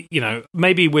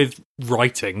 maybe with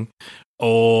writing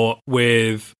or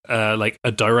with like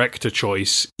a director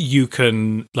choice, you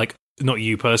can, like, not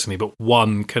you personally, but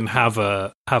one can have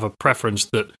a preference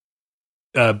that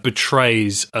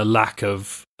betrays a lack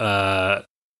of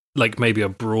like maybe a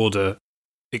broader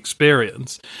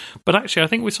experience. But actually, I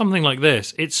think with something like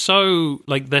this, it's so,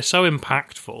 like, they're so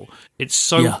impactful. It's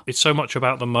so much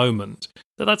about the moment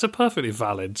that's a perfectly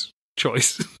valid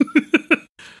choice.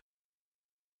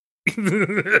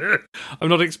 I'm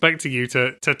not expecting you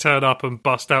to turn up and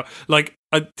bust out. Like,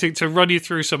 to run you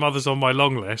through some others on my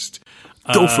long list.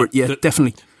 Go for it, yeah,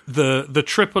 definitely. The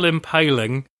triple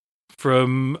impaling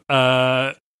from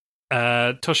Toshihiro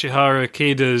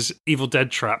Kida's Evil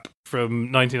Dead Trap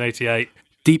from 1988.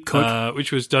 Deep cut.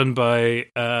 Which was done by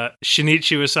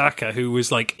Shinichi Osaka, who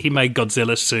was like, he made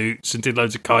Godzilla suits and did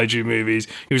loads of kaiju movies.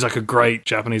 He was like a great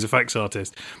Japanese effects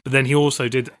artist. But then he also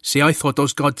did... See, I thought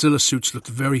those Godzilla suits looked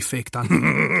very fake,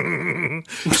 Dan.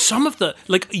 Some of the...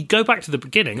 Like, you go back to the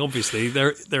beginning, obviously,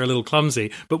 they're a little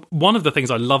clumsy. But one of the things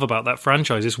I love about that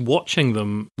franchise is watching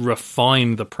them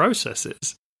refine the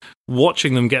processes.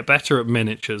 Watching them get better at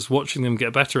miniatures, watching them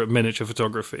get better at miniature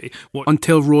photography.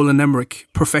 Until Roland Emmerich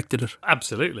perfected it.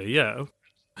 Absolutely, yeah.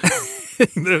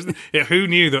 Who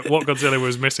knew that what Godzilla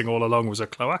was missing all along was a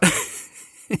cloaca?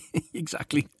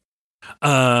 Exactly.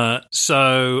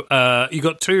 So you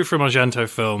got two from Argento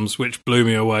films, which blew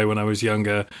me away when I was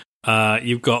younger.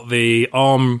 You've got the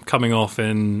arm coming off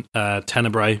in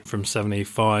Tenebrae from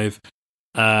 1975.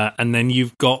 And then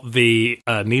you've got the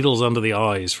needles under the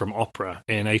eyes from Opera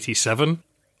in 1987.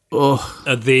 Oh,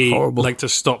 horrible. Like, to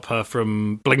stop her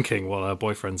from blinking while her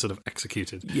boyfriend's sort of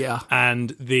executed. Yeah.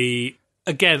 And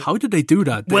again... How did they do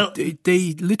that?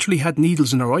 They literally had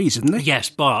needles in their eyes, didn't they?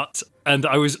 Yes, and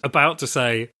I was about to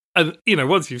say... And,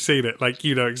 once you've seen it, like,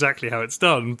 you know exactly how it's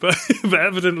done. But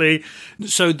evidently...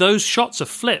 So those shots are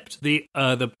flipped. The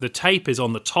tape is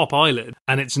on the top eyelid,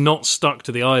 and it's not stuck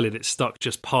to the eyelid. It's stuck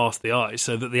just past the eye,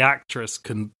 so that the actress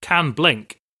can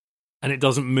blink, and it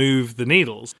doesn't move the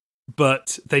needles.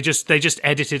 But they just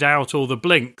edited out all the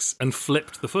blinks and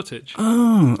flipped the footage.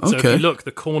 Oh, okay. So if you look,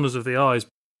 the corners of the eyes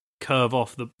curve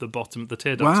off, the bottom, the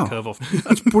tear ducts curve off.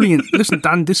 That's brilliant. Listen,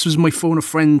 Dan, this was my phone a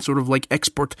friend sort of like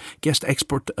guest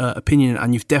expert opinion,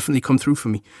 and you've definitely come through for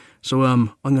me. So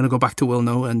I'm going to go back to Will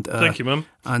now and thank you, Mum,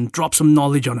 and drop some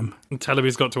knowledge on him and tell him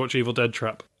he's got to watch Evil Dead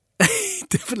Trap.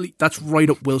 Definitely, that's right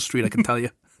up Will Street, I can tell you.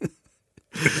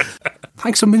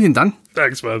 Thanks a million, Dan.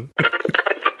 Thanks, man.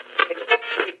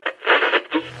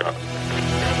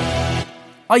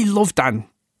 I love Dan.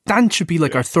 Dan should be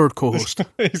like our third co-host.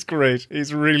 He's great.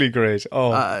 He's really great.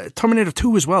 Oh, Terminator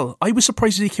 2 as well. I was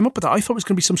surprised that he came up with that. I thought it was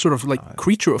going to be some sort of like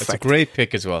creature effect. It's a great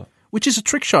pick as well. Which is a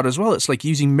trick shot as well. It's like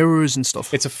using mirrors and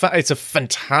stuff. It's a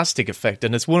fantastic effect,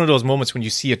 and it's one of those moments when you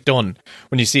see it done,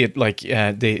 when you see it like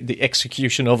the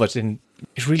execution of it, and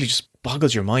it really just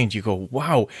boggles your mind. You go,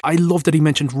 wow. I love that he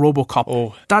mentioned RoboCop.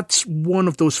 Oh. That's one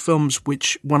of those films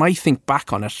which, when I think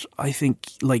back on it, I think,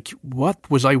 like, what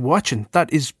was I watching?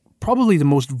 That is probably the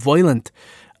most violent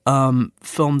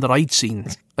film that I'd seen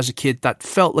as a kid that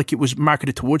felt like it was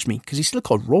marketed towards me, because he's still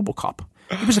called RoboCop.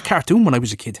 It was a cartoon when I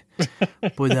was a kid.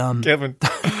 But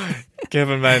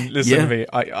Kevin, man, listen to me.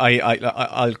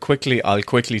 I'll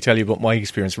quickly tell you about my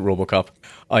experience with RoboCop.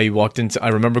 I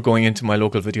remember going into my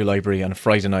local video library on a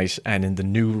Friday night, and in the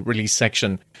new release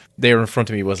section, there in front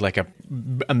of me was like a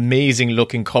amazing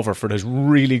looking cover for this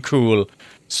really cool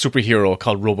superhero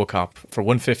called RoboCop for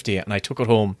 $150, and I took it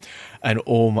home, and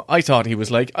I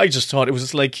just thought it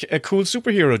was like a cool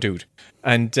superhero dude.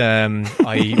 And and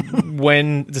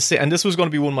this was going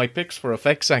to be one of my picks for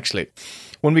effects, actually.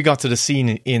 When we got to the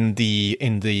scene in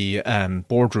the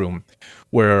boardroom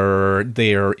where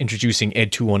they're introducing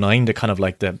Ed 209, the kind of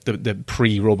like the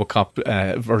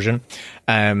pre-RoboCop version.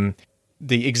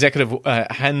 The executive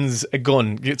hands a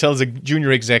gun, tells a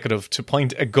junior executive to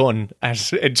point a gun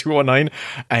at Ed 209,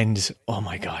 and oh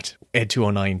my god, Ed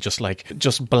 209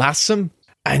 just blasts him,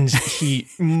 and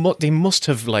they must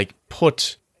have like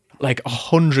put like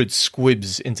 100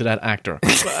 squibs into that actor,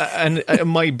 and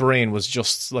my brain was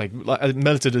just like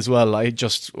melted as well. I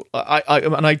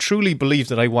truly believe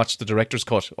that I watched the director's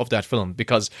cut of that film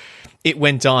because it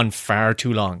went on far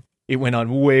too long. It went on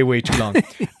way, way too long.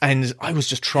 And I was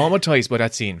just traumatized by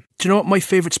that scene. Do you know what my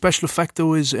favourite special effect,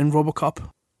 though, is in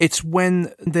RoboCop? It's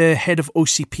when the head of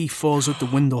OCP falls out the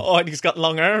window. Oh, and he's got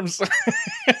long arms.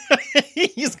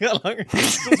 He's got long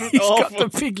arms. He's got the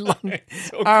big, long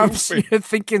arms. Goofy. You're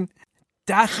thinking,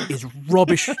 that is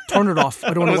rubbish. Turn it off.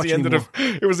 I don't want to watch anymore.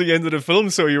 It was the end of the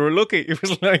film, so you were lucky. It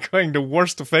was like going the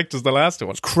worst effect as the last one.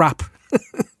 It's crap.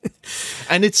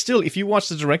 And it's still, if you watch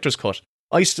the director's cut,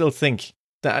 I still think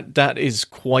that is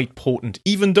quite potent,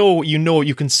 even though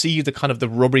you can see the kind of the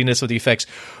rubberiness of the effects,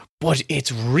 but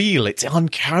it's real, it's on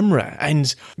camera,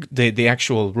 and the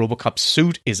actual RoboCop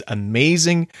suit is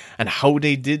amazing, and how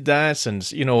they did that,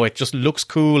 and it just looks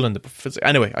cool, and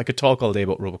anyway, I could talk all day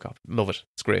about RoboCop. Love it,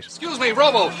 it's great. Excuse me,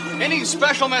 Robo, any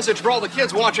special message for all the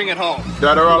kids watching at home?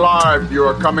 Dead or alive, you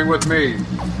are coming with me.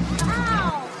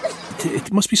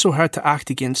 It must be so hard to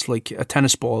act against like a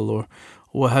tennis ball or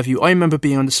what have you. I remember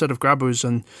being on the set of Grabbers,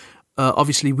 and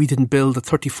obviously we didn't build a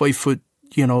 35-foot,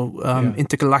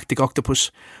 intergalactic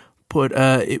octopus, but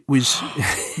it was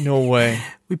no way.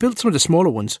 We built some of the smaller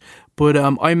ones, but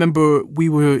I remember we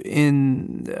were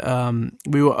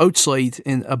outside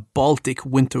in a Baltic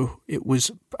winter. It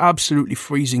was absolutely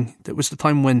freezing. That was the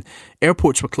time when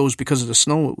airports were closed because of the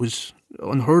snow. It was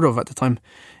unheard of at the time.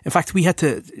 In fact,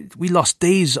 we lost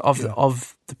days of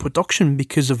the production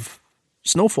because of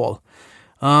snowfall.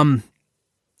 And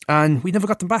we never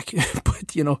got them back,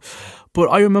 but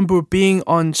I remember being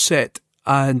on set,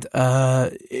 and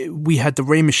we had the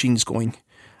ray machines going,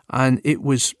 and it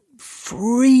was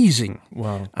freezing.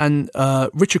 Wow. And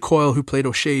Richard Coyle, who played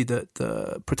O'Shea,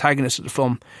 the protagonist of the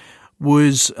film,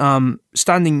 was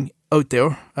standing out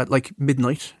there at like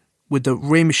midnight with the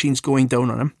ray machines going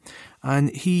down on him, and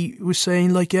he was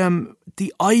saying like,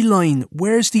 the eye line,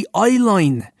 where's the eye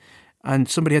line? And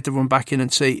somebody had to run back in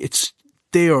and say, it's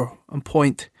there, and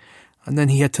point. And then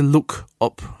he had to look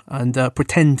up and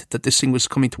pretend that this thing was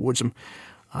coming towards him.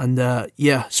 And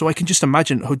so I can just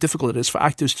imagine how difficult it is for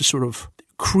actors to sort of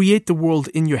create the world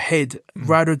in your head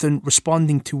rather than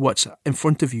responding to what's in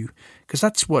front of you. Because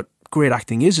that's what great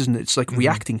acting is, isn't it? It's like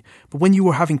reacting. But when you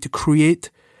are having to create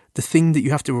the thing that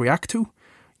you have to react to,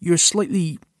 you're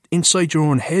slightly inside your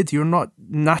own head. You're not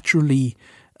naturally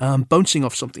bouncing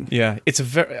off something. Yeah,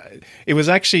 it was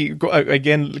actually,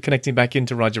 again, connecting back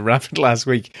into Roger Rabbit last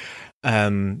week,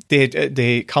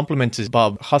 they complimented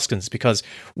Bob Hoskins because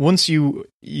once you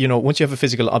have a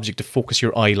physical object to focus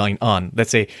your eye line on, let's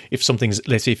say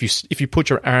if you put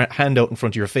your hand out in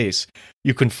front of your face,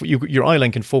 your eye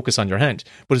line can focus on your hand.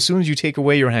 But as soon as you take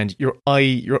away your hand, your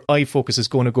eye focus is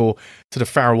going to go to the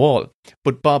far wall.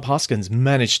 But Bob Hoskins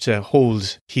managed to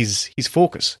hold his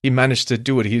focus. He managed to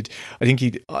do it. He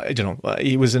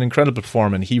was an incredible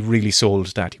performer, and he really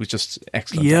sold that. He was just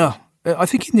excellent. Yeah. I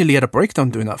think he nearly had a breakdown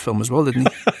doing that film as well, didn't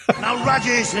he? Now Roger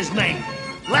is his name.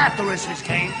 Laughter is his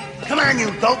cane. Come on, you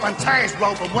dope. Untie his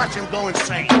rope and watch him go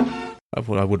insane. I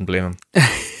wouldn't blame him.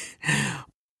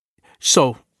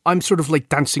 So, I'm sort of like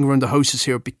dancing around the houses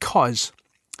here because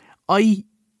I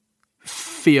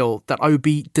feel that I would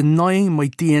be denying my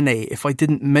DNA if I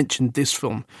didn't mention this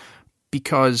film.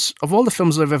 Because of all the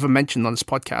films that I've ever mentioned on this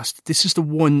podcast, this is the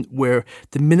one where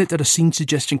the minute that a scene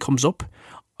suggestion comes up,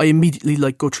 I immediately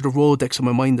go through the Rolodex in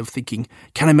my mind of thinking,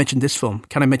 can I mention this film?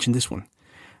 Can I mention this one?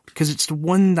 Because it's the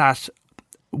one that,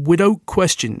 without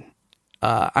question,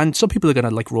 and some people are going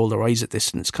to roll their eyes at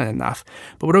this and it's kind of naff,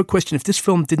 but without question, if this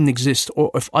film didn't exist, or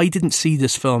if I didn't see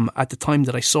this film at the time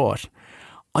that I saw it,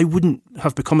 I wouldn't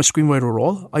have become a screenwriter at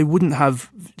all. I wouldn't have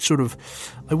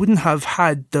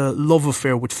had the love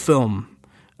affair with film.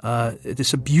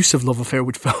 This abusive love affair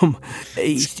with film.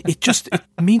 It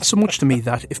means so much to me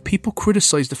that if people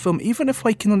criticize the film, even if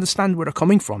I can understand where they're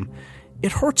coming from,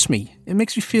 it hurts me. It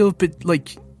makes me feel a bit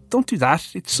like, don't do that.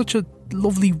 It's such a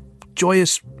lovely,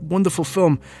 joyous, wonderful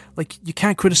film. You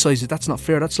can't criticize it. That's not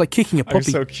fair. That's like kicking a puppy. I'm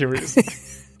so curious.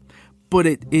 But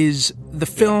it is the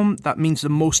film that means the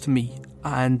most to me,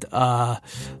 and the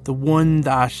one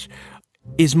that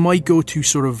is my go-to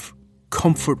sort of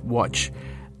comfort watch.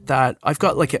 That I've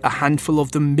got a handful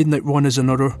of them. Midnight Run is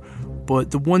another,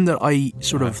 but the one that I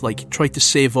sort of like tried to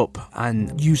save up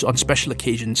and use on special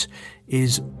occasions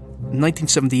is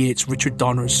 1978's Richard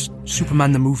Donner's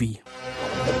Superman the Movie.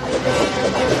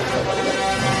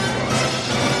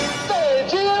 Hey,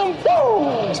 Jim!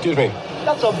 Whoa! Excuse me.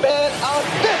 That's a bad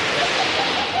outfit!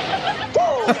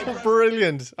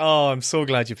 Brilliant. Oh, I'm so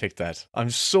glad you picked that.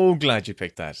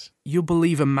 You'll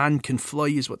believe a man can fly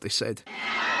is what they said.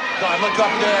 God, look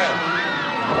up there!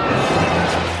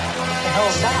 What the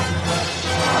hell's that?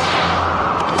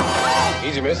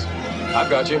 Easy, miss. I've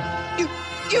got you.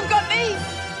 You've got me!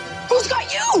 Who's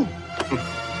got you?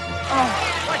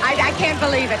 I can't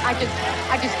believe it. I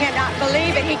just cannot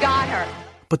believe it. He got her.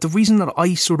 But the reason that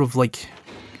I sort of like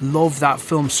love that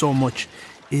film so much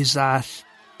is that,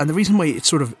 and the reason why it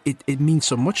sort of it means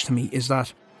so much to me is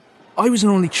that I was an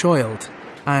only child,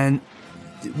 and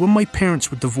when my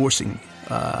parents were divorcing,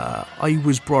 I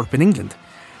was brought up in England.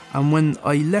 And when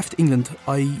I left England,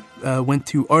 I went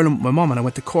to Ireland with my mum, and I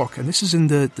went to Cork. And this is in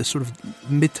the sort of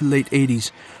mid to late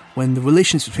 80s, when the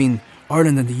relations between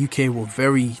Ireland and the UK were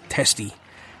very testy.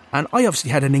 And I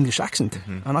obviously had an English accent,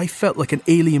 and I felt like an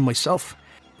alien myself.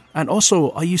 And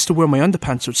also, I used to wear my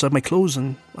underpants outside my clothes,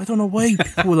 and I don't know why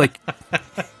people were like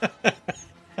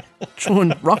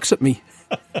throwing rocks at me.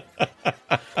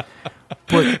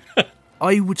 But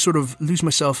I would sort of lose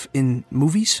myself in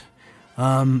movies,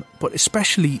 but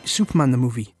especially Superman the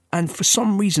movie. And for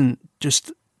some reason,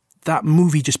 just that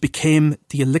movie just became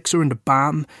the elixir and the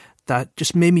balm that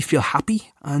just made me feel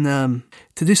happy. And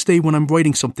to this day, when I'm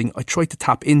writing something, I try to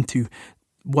tap into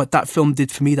what that film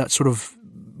did for me, that sort of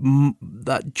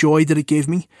that joy that it gave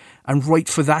me, and write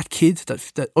for that kid,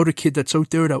 that other kid that's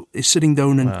out there that is sitting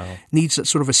down and needs that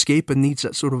sort of escape and needs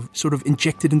that sort of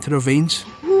injected into their veins.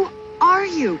 Who are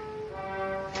you?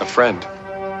 A friend.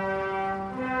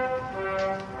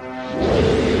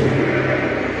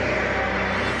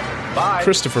 Bye.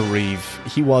 Christopher Reeve,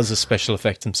 he was a special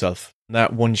effect himself.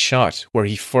 That one shot where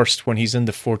when he's in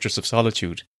the Fortress of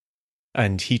Solitude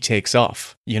and he takes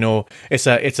off, you know, it's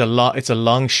a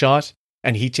long shot,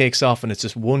 and he takes off, and it's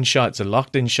just one shot. It's a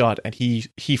locked-in shot, and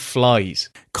he flies.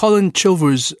 Colin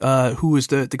Chilvers, who was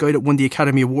the guy that won the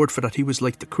Academy Award for that, he was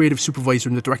like the creative supervisor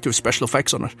and the director of special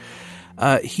effects on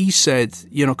it. He said,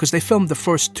 you know, because they filmed the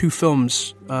first two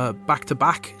films back to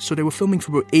back, so they were filming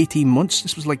for about 18 months.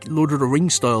 This was like Lord of the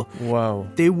Rings style. Wow.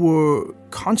 They were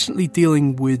constantly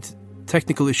dealing with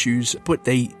technical issues, but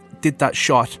they did that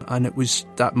shot, and it was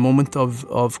that moment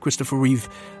of Christopher Reeve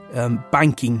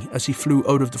banking as he flew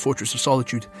out of the Fortress of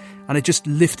Solitude, and it just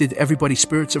lifted everybody's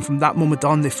spirits, and from that moment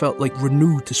on they felt like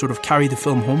renewed to sort of carry the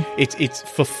film home. It's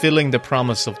fulfilling the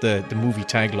promise of the movie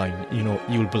tagline, you know,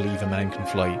 you'll believe a man can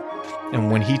fly.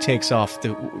 And when he takes off,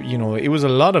 it was a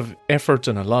lot of effort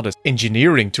and a lot of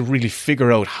engineering to really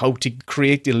figure out how to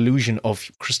create the illusion of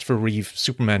Christopher Reeve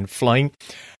Superman flying,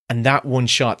 and that one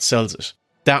shot sells it.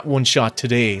 That one shot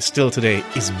still today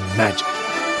is magic.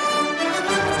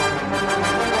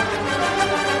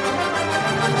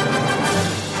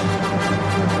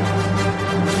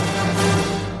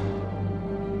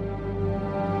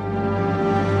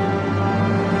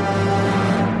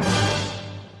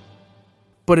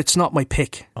 But it's not my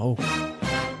pick. Oh.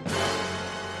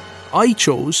 I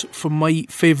chose for my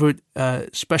favourite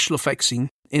special effects scene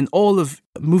in all of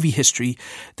movie history.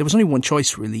 There was only one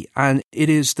choice, really, and it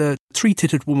is the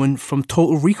three-titted woman from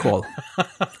Total Recall.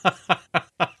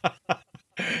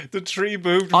 The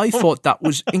tree-boobed. I thought that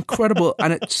was incredible,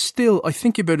 and it's still, I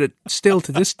think about it still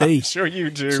to this day. I'm sure you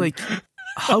do. It's like,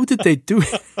 how did they do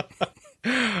it?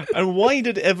 And why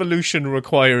did evolution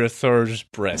require a third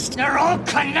breast? They're all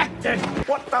connected.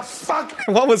 What the fuck?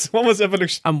 What was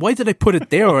evolution? And why did I put it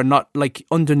there and not like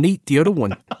underneath the other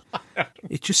one?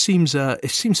 It just seems a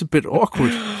bit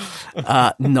awkward.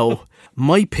 No,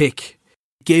 my pick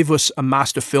gave us a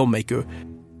master filmmaker.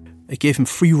 It gave him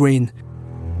free rein,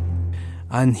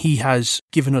 and he has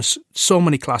given us so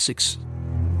many classics.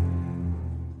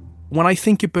 When I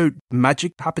think about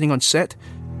magic happening on set,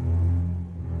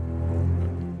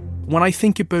 when I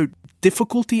think about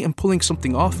difficulty in pulling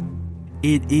something off,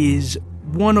 it is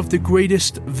one of the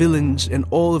greatest villains in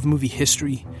all of movie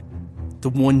history. The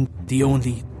one, the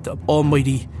only, the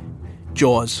almighty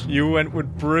Jaws. You went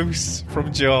with Bruce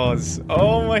from Jaws.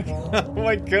 Oh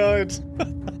my God.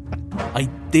 I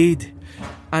did.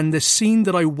 And the scene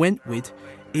that I went with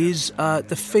is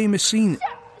the famous scene.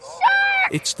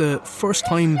 It's the first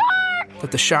time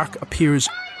that the shark appears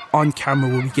on camera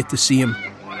where we get to see him.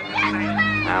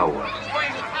 Now what?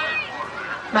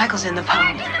 Michael's in the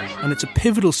pond. And it's a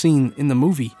pivotal scene in the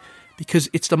movie because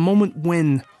it's the moment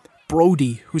when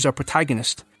Brody, who's our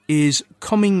protagonist, is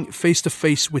coming face to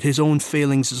face with his own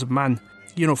failings as a man.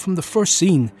 from the first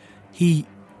scene, he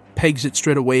pegs it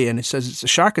straight away and it says it's a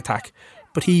shark attack.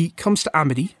 But he comes to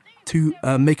Amity to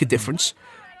make a difference,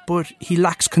 but he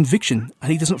lacks conviction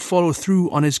and he doesn't follow through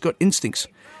on his gut instincts.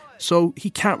 So he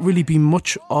can't really be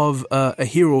much of a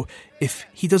hero if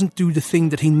he doesn't do the thing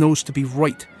that he knows to be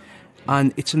right.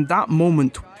 And it's in that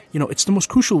moment, it's the most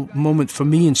crucial moment for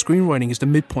me in screenwriting is the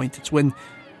midpoint. It's when,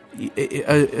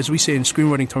 as we say in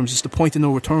screenwriting terms, it's the point of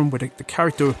no return where the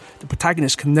character, the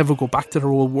protagonist can never go back to their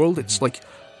old world. It's like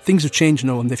things have changed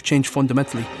now and they've changed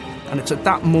fundamentally. And it's at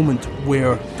that moment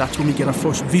where that's when we get our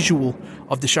first visual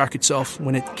of the shark itself,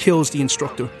 when it kills the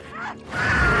instructor.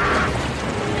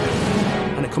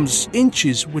 And it comes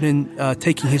inches within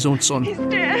taking his own son. He's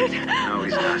dead. No,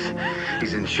 he's not.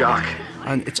 He's in shock.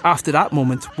 And it's after that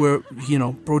moment where,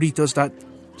 Brody does that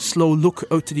slow look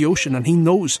out to the ocean and he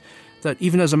knows that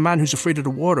even as a man who's afraid of the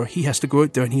water, he has to go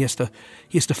out there and he has to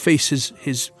face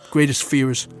his greatest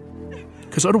fears.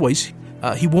 Because otherwise,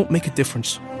 he won't make a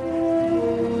difference.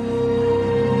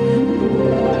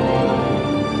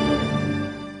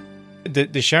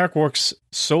 The shark works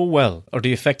so well, or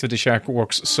the effect of the shark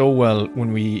works so well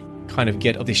when we kind of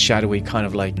get these shadowy kind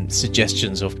of like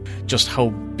suggestions of just how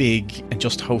big and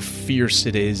just how fierce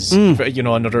it is.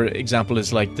 Another example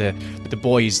is like the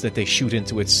buoys that they shoot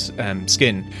into its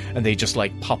skin and they just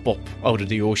like pop up out of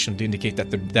the ocean to indicate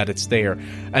that it's there.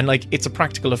 And like it's a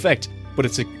practical effect, but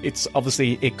it's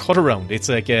obviously a cut around. It's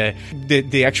like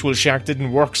the actual shark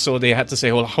didn't work, so they had to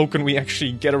say, well, how can we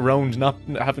actually get around not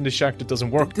having the shark that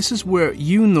doesn't work? This is where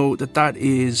that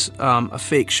is a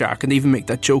fake shark, and they even make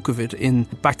that joke of it in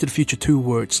Back to the Future 2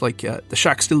 where it's like the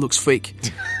shark still looks fake.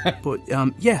 But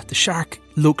the shark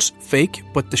looks fake,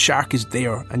 but the shark is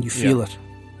there and you feel it.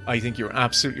 I think you're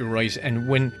absolutely right.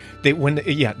 And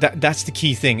that's the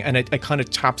key thing. And it kind of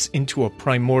taps into a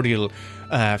primordial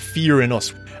fear in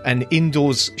us. And in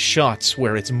those shots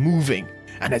where it's moving,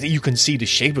 and you can see the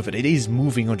shape of it, it is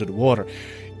moving under the water.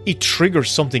 It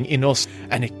triggers something in us,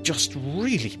 and it just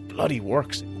really bloody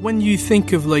works. When you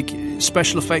think of like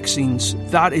special effects scenes,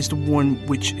 that is the one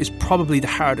which is probably the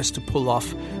hardest to pull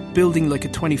off. Building like a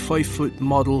 25-foot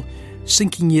model,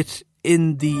 sinking it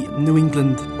in the New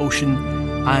England Ocean,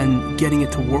 and getting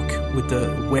it to work with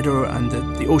the weather and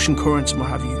the ocean currents and what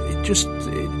have you.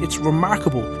 It's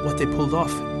remarkable what they pulled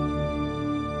off.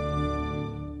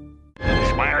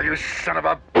 Smile, you son of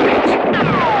a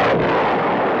bitch!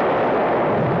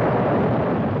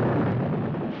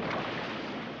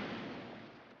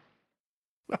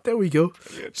 There we go.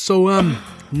 So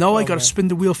now I got to spin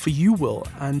the wheel for you, Will,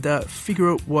 and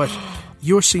figure out what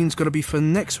your scene's going to be for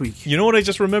next week. You know what I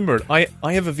just remembered? I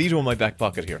have a veto in my back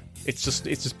pocket here. It's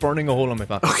just burning a hole in my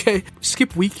back pocket. Okay,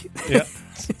 skip week. Yeah.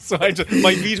 So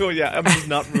my veto. Yeah, I'm just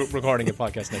not recording a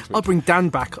podcast next week. I'll bring Dan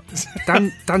back.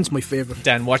 Dan's my favourite.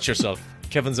 Dan, watch yourself.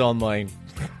 Kevin's all mine.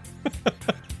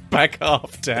 Back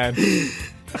off, Dan.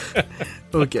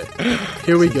 Okay,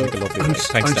 here we go. Thanks,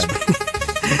 Dan.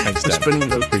 Thanks, Dan.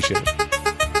 Spinning it. Appreciate it.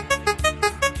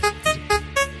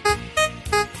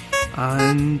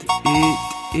 And it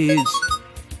is...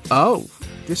 Oh,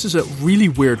 this is a really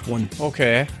weird one.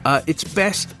 Okay. It's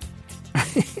best...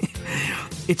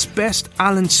 It's best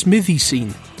Alan Smithy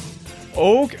scene.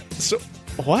 Okay, so...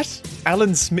 What?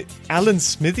 Alan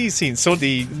Smithy scene. So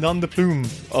the nom de plume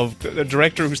of the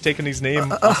director who's taken his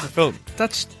name off the film.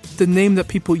 That's the name that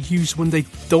people use when they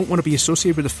don't want to be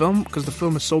associated with the film because the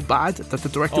film is so bad that the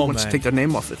director wants to take their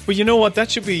name off it. But you know what?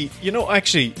 That should be.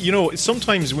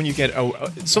 Sometimes when you get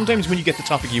the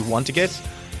topic you want to get,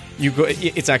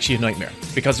 it's actually a nightmare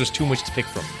because there's too much to pick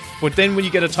from. But then when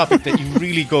you get a topic that you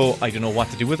really go, I don't know what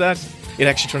to do with that, it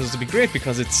actually turns out to be great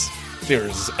because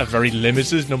there's a very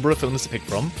limited number of films to pick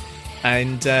from,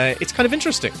 and it's kind of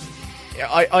interesting.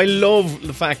 I love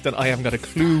the fact that I haven't got a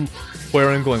clue where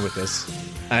I'm going with this,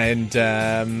 and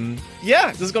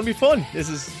this is going to be fun. This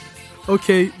is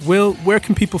okay. Will, where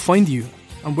can people find you,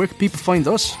 and where can people find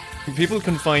us? People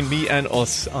can find me and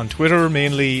us on Twitter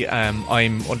mainly. I'm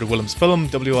under Willem's Film,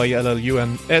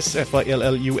 WILLUMS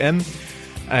FILLUM,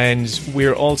 and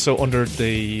we're also under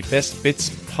the Best Bits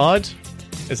Pod.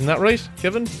 Isn't that right,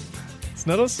 Kevin? It's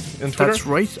not us on Twitter? That's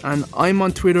right, and I'm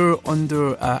on Twitter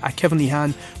under at Kevin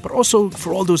Lehan. But also,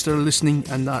 for all those that are listening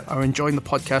and that are enjoying the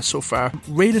podcast so far,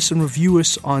 rate us and review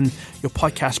us on your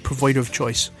podcast provider of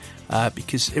choice,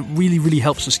 because it really, really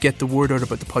helps us get the word out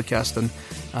about the podcast, and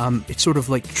it sort of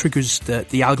like triggers the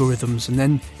algorithms, and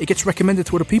then it gets recommended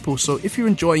to other people. So if you're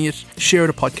enjoying it, share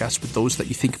the podcast with those that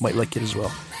you think might like it as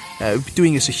well.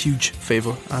 Doing us a huge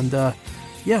favour, and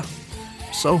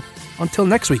so until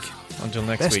next week. Until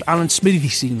next Best week. Alan Smithy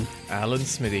scene. Alan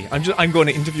Smithy. I'm going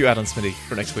to interview Alan Smithy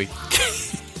for next week.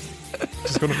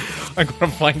 I'm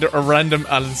gonna find a random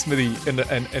Alan Smithy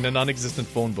in a non-existent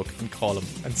phone book and call him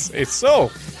and say, "So,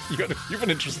 you've an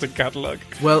interesting catalogue."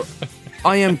 Well,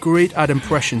 I am great at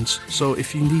impressions, so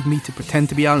if you need me to pretend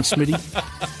to be Alan Smithy,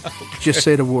 just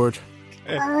say the word.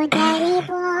 Oh, Daddy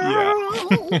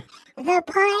boy, the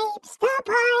pipes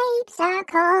are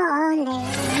calling.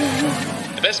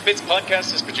 The Best Bits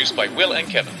podcast is produced by Will and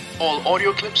Kevin. All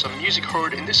audio clips and music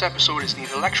heard in this episode is the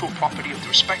intellectual property of the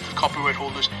respective copyright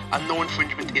holders, and no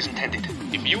infringement is intended.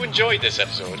 If you enjoyed this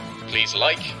episode, please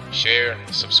like, share,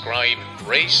 subscribe,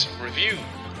 rate, review,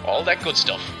 all that good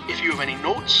stuff. If you have any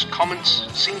notes, comments,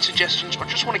 scene suggestions, or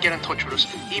just want to get in touch with us,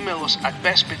 email us at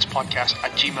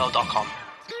bestbitspodcast@gmail.com.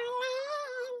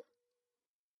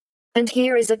 And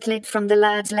here is a clip from the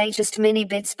lads' latest Mini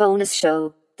Bits bonus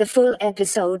show. The full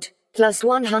episode, plus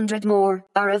 100 more,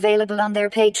 are available on their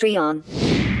Patreon.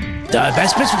 The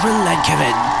best bits with Will and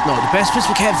Kevin. No, the best bits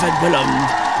with Kevin and Willem.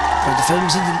 For the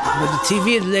films and the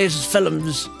TV and the latest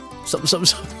films.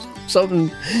 Something.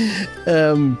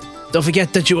 Don't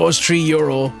forget that you owe us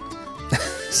 €3.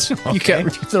 Okay. You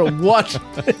can't. You don't know what?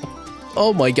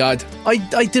 Oh my God! I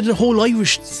did a whole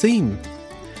Irish theme.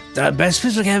 The best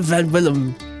bits with Kevin and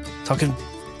Willem. Talking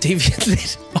TV and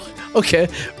latest. Okay,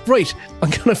 right.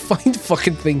 I'm gonna find the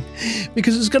fucking thing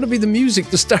because it's gonna be the music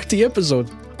to start the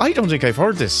episode. I don't think I've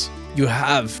heard this. You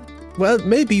have. Well,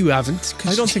 maybe you haven't.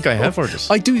 I don't think I have heard this.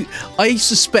 I do. I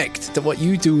suspect that what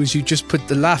you do is you just put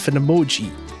the laughing emoji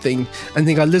thing and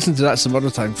think I'll listen to that some other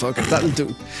time. Fuck it, that'll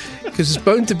do. Because it's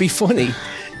bound to be funny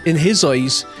in his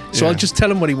eyes. So I'll just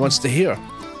tell him what he wants to hear.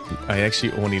 I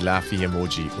actually only laughy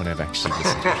emoji when I've actually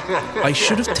listened. I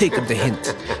should have taken the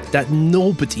hint that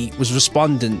nobody was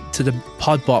responding to the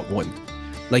Podbot one.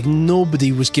 Like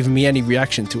nobody was giving me any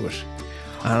reaction to it.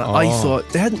 And I thought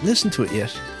they hadn't listened to it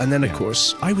yet. And then of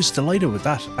course I was delighted with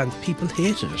that and people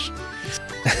hated it.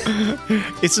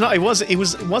 It's not. It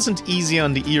wasn't easy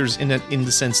on the ears in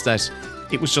the sense that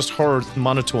it was just her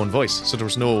monotone voice, so there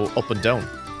was no up and down.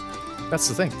 That's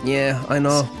the thing. Yeah, I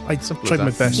know. I tried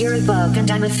my best. You're a bug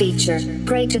and I'm a feature.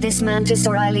 Pray to this mantis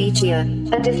or I'll eat you.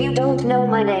 And if you don't know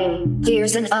my name,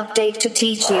 here's an update to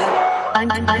teach you. I'm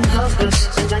Puppet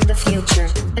and I'm the future.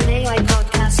 An AI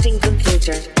podcasting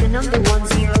computer. The number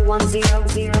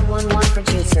 1010011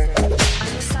 producer. I'm a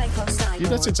psycho. Yeah,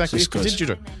 that's exactly what did you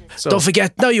do. So, don't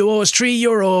forget, now you owe us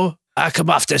 €3. Come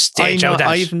off the stage.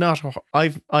 I've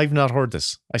not heard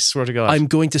this. I swear to God. I'm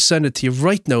going to send it to you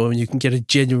right now, and you can get a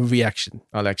genuine reaction.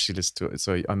 I'll actually listen to it.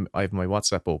 So I have my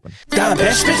WhatsApp open. The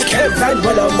best bits Kev and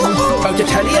Willem, about the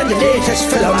telly and the latest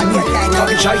film.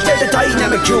 Talking shite, they're the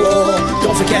dynamic duo.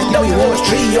 Don't forget, now you owe us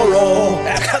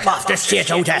 €3. Come off the stage,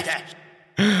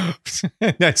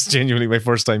 That's genuinely my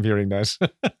first time hearing that.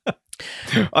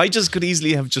 I just could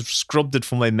easily have just scrubbed it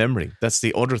from my memory. That's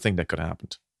the other thing that could have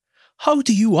happened. How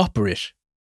do you operate?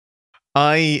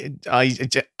 I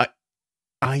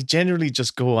generally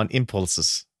just go on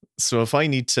impulses. So if I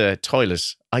need to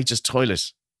toilet, I just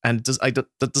toilet. And that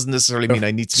doesn't necessarily mean I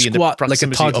need to be in the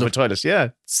proximity of a toilet. Yeah,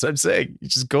 that's what I'm saying. You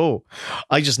just go.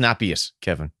 I just nappy it,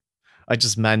 Kevin. I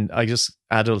just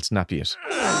adult nappy it.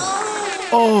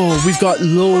 Oh, we've got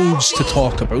loads to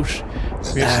talk about.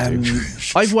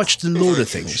 I've watched a load of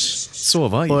things. So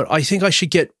have I. But I think I should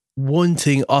get one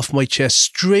thing off my chest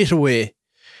straight away,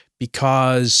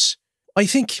 because I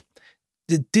think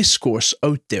the discourse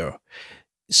out there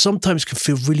sometimes can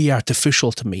feel really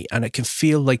artificial to me, and it can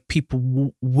feel like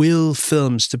people will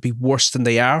films to be worse than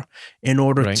they are in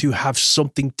order to have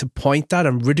something to point at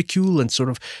and ridicule and sort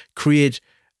of create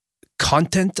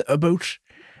content about.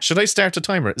 Should I start the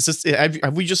timer? Is this,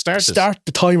 have we just started? Start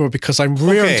the timer because I'm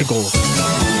raring to go.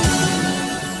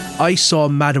 I saw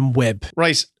Madam Web.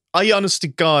 Right. I honest to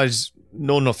God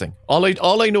know nothing. All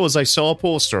I know is I saw a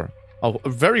poster.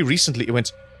 Very recently it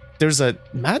went, there's a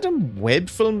Madam Web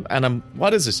film, and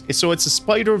what is it? So it's a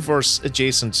Spider-Verse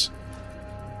adjacent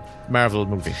Marvel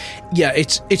movie. Yeah,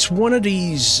 it's one of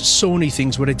these Sony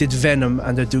things where they did Venom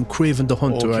and they're doing Kraven the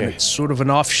Hunter, and it's sort of an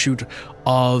offshoot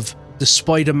of the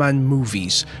Spider-Man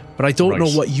movies, but I don't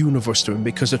know what universe they're in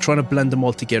because they're trying to blend them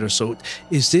all together. So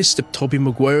is this the Tobey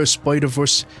Maguire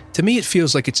Spider-Verse? To me, it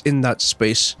feels like it's in that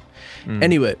space.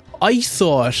 Anyway, I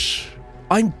thought,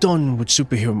 I'm done with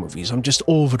superhero movies. I'm just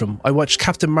over them. I watched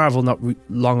Captain Marvel not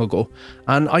long ago,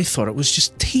 and I thought it was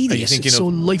just tedious. It's so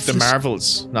lifeless. The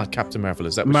Marvels, not Captain Marvel.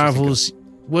 Is that what Marvel's?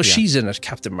 Well, she's in it,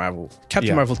 Captain Marvel.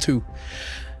 Captain Marvel 2.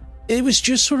 It was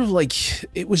just sort of like,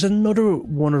 it was another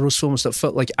one of those films that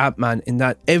felt like Ant-Man in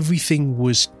that everything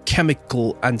was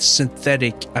chemical and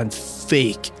synthetic and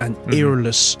fake and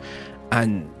airless.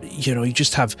 And, you know, you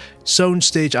just have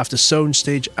soundstage after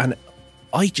soundstage, and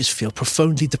I just feel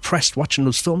profoundly depressed watching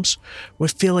those films, where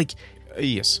I feel like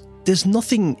yes, there's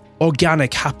nothing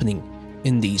organic happening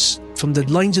in these, from the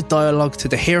lines of dialogue to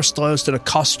the hairstyles to the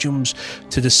costumes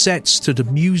to the sets to the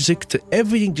music to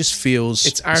everything. Just feels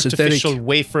it's artificial, synthetic.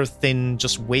 wafer thin,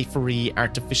 just wafery,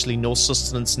 artificially, no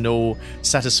sustenance, no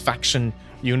satisfaction,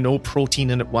 no protein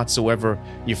in it whatsoever.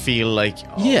 You feel like,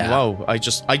 wow, I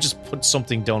just put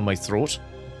something down my throat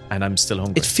and I'm still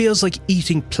hungry. It feels like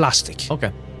eating plastic.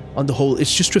 Okay. On the whole,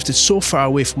 it's just drifted so far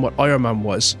away from what Iron Man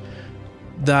was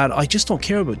that I just don't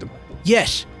care about them.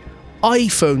 Yet I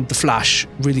found The Flash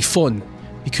really fun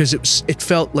because it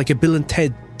felt like a Bill and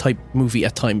Ted type movie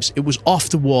at times. It was off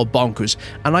the wall bonkers,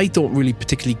 and I don't really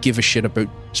particularly give a shit about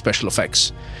special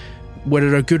effects. Whether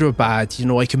they're good or bad,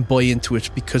 I can buy into it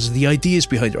because of the ideas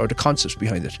behind it or the concepts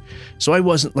behind it. So I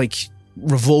wasn't like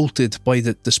revolted by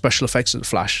the special effects of The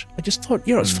Flash. I just thought,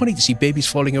 it's funny to see babies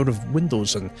falling out of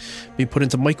windows and being put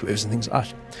into microwaves and things like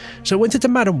that. So I went into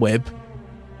Madam Web,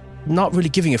 not really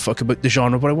giving a fuck about the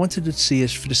genre, but I wanted to see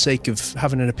it for the sake of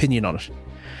having an opinion on it.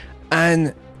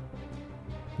 And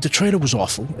the trailer was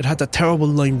awful. It had that terrible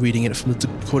line reading in it from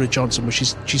Dakota Johnson where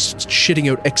she's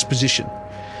shitting out exposition.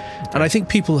 And I think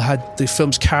people had the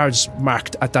film's cards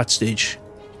marked at that stage.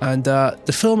 And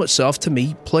the film itself, to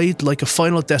me, played like a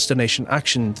Final Destination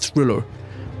action thriller.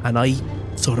 And I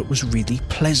thought it was really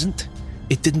pleasant.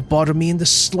 It didn't bother me in the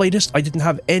slightest. I didn't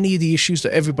have any of the issues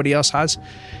that everybody else has.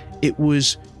 It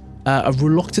was a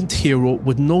reluctant hero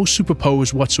with no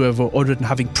superpowers whatsoever other than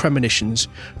having premonitions,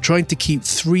 trying to keep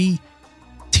 3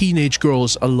 teenage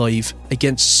girls alive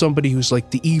against somebody who's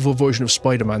like the evil version of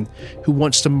Spider-Man who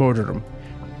wants to murder them.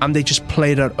 And they just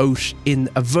played that out in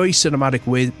a very cinematic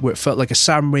way where it felt like a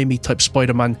Sam Raimi type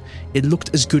Spider-Man. It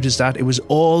looked as good as that. It was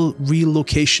all real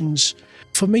locations.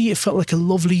 For me, it felt like a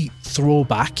lovely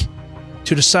throwback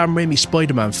to the Sam Raimi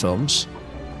Spider-Man films.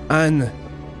 And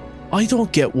I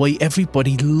don't get why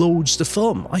everybody loads the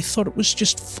film. I thought it was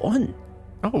just fun.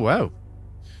 Oh, wow.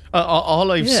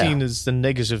 All I've seen is the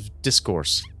negative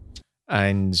discourse.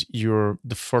 And you're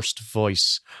the first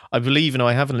voice. I believe,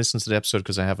 I haven't listened to the episode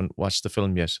because I haven't watched the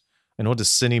film yet. I know the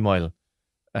Cinemile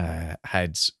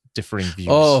had differing views.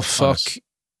 Oh, fuck.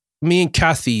 Me and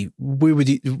Kathy, we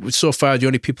were so far the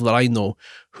only people that I know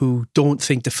who don't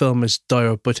think the film is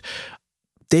dire, but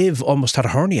Dave almost had a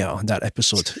hernia on that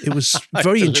episode. It was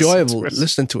very enjoyable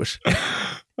listening to it.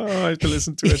 Oh, I have to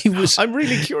listen to it. I'm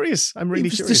really curious. He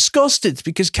was disgusted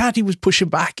because Kathy was pushing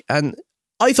back, and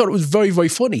I thought it was very, very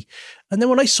funny. And then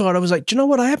when I saw it, I was like, do you know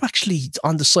what? I am actually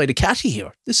on the side of Kathy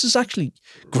here. This is actually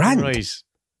grand. Right.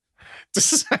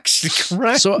 This is actually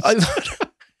grand. So I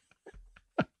thought...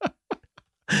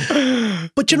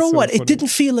 But you know what? Funny. It didn't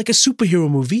feel like a superhero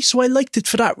movie, so I liked it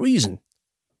for that reason.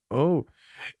 Oh,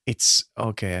 it's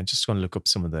okay. I'm just going to look up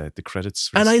some of the credits.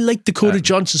 And I liked Dakota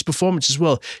Johnson's performance as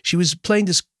well. She was playing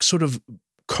this sort of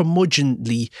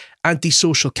curmudgeonly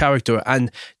antisocial character,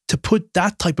 and to put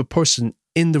that type of person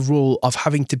in the role of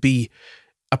having to be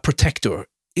a protector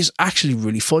is actually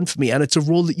really fun for me. And it's a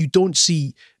role that you don't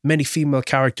see many female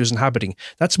characters inhabiting.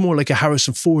 That's more like a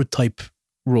Harrison Ford type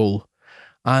role.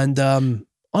 And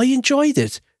I enjoyed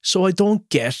it. So I don't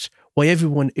get why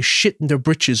everyone is shitting their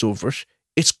britches over it.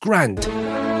 It's grand.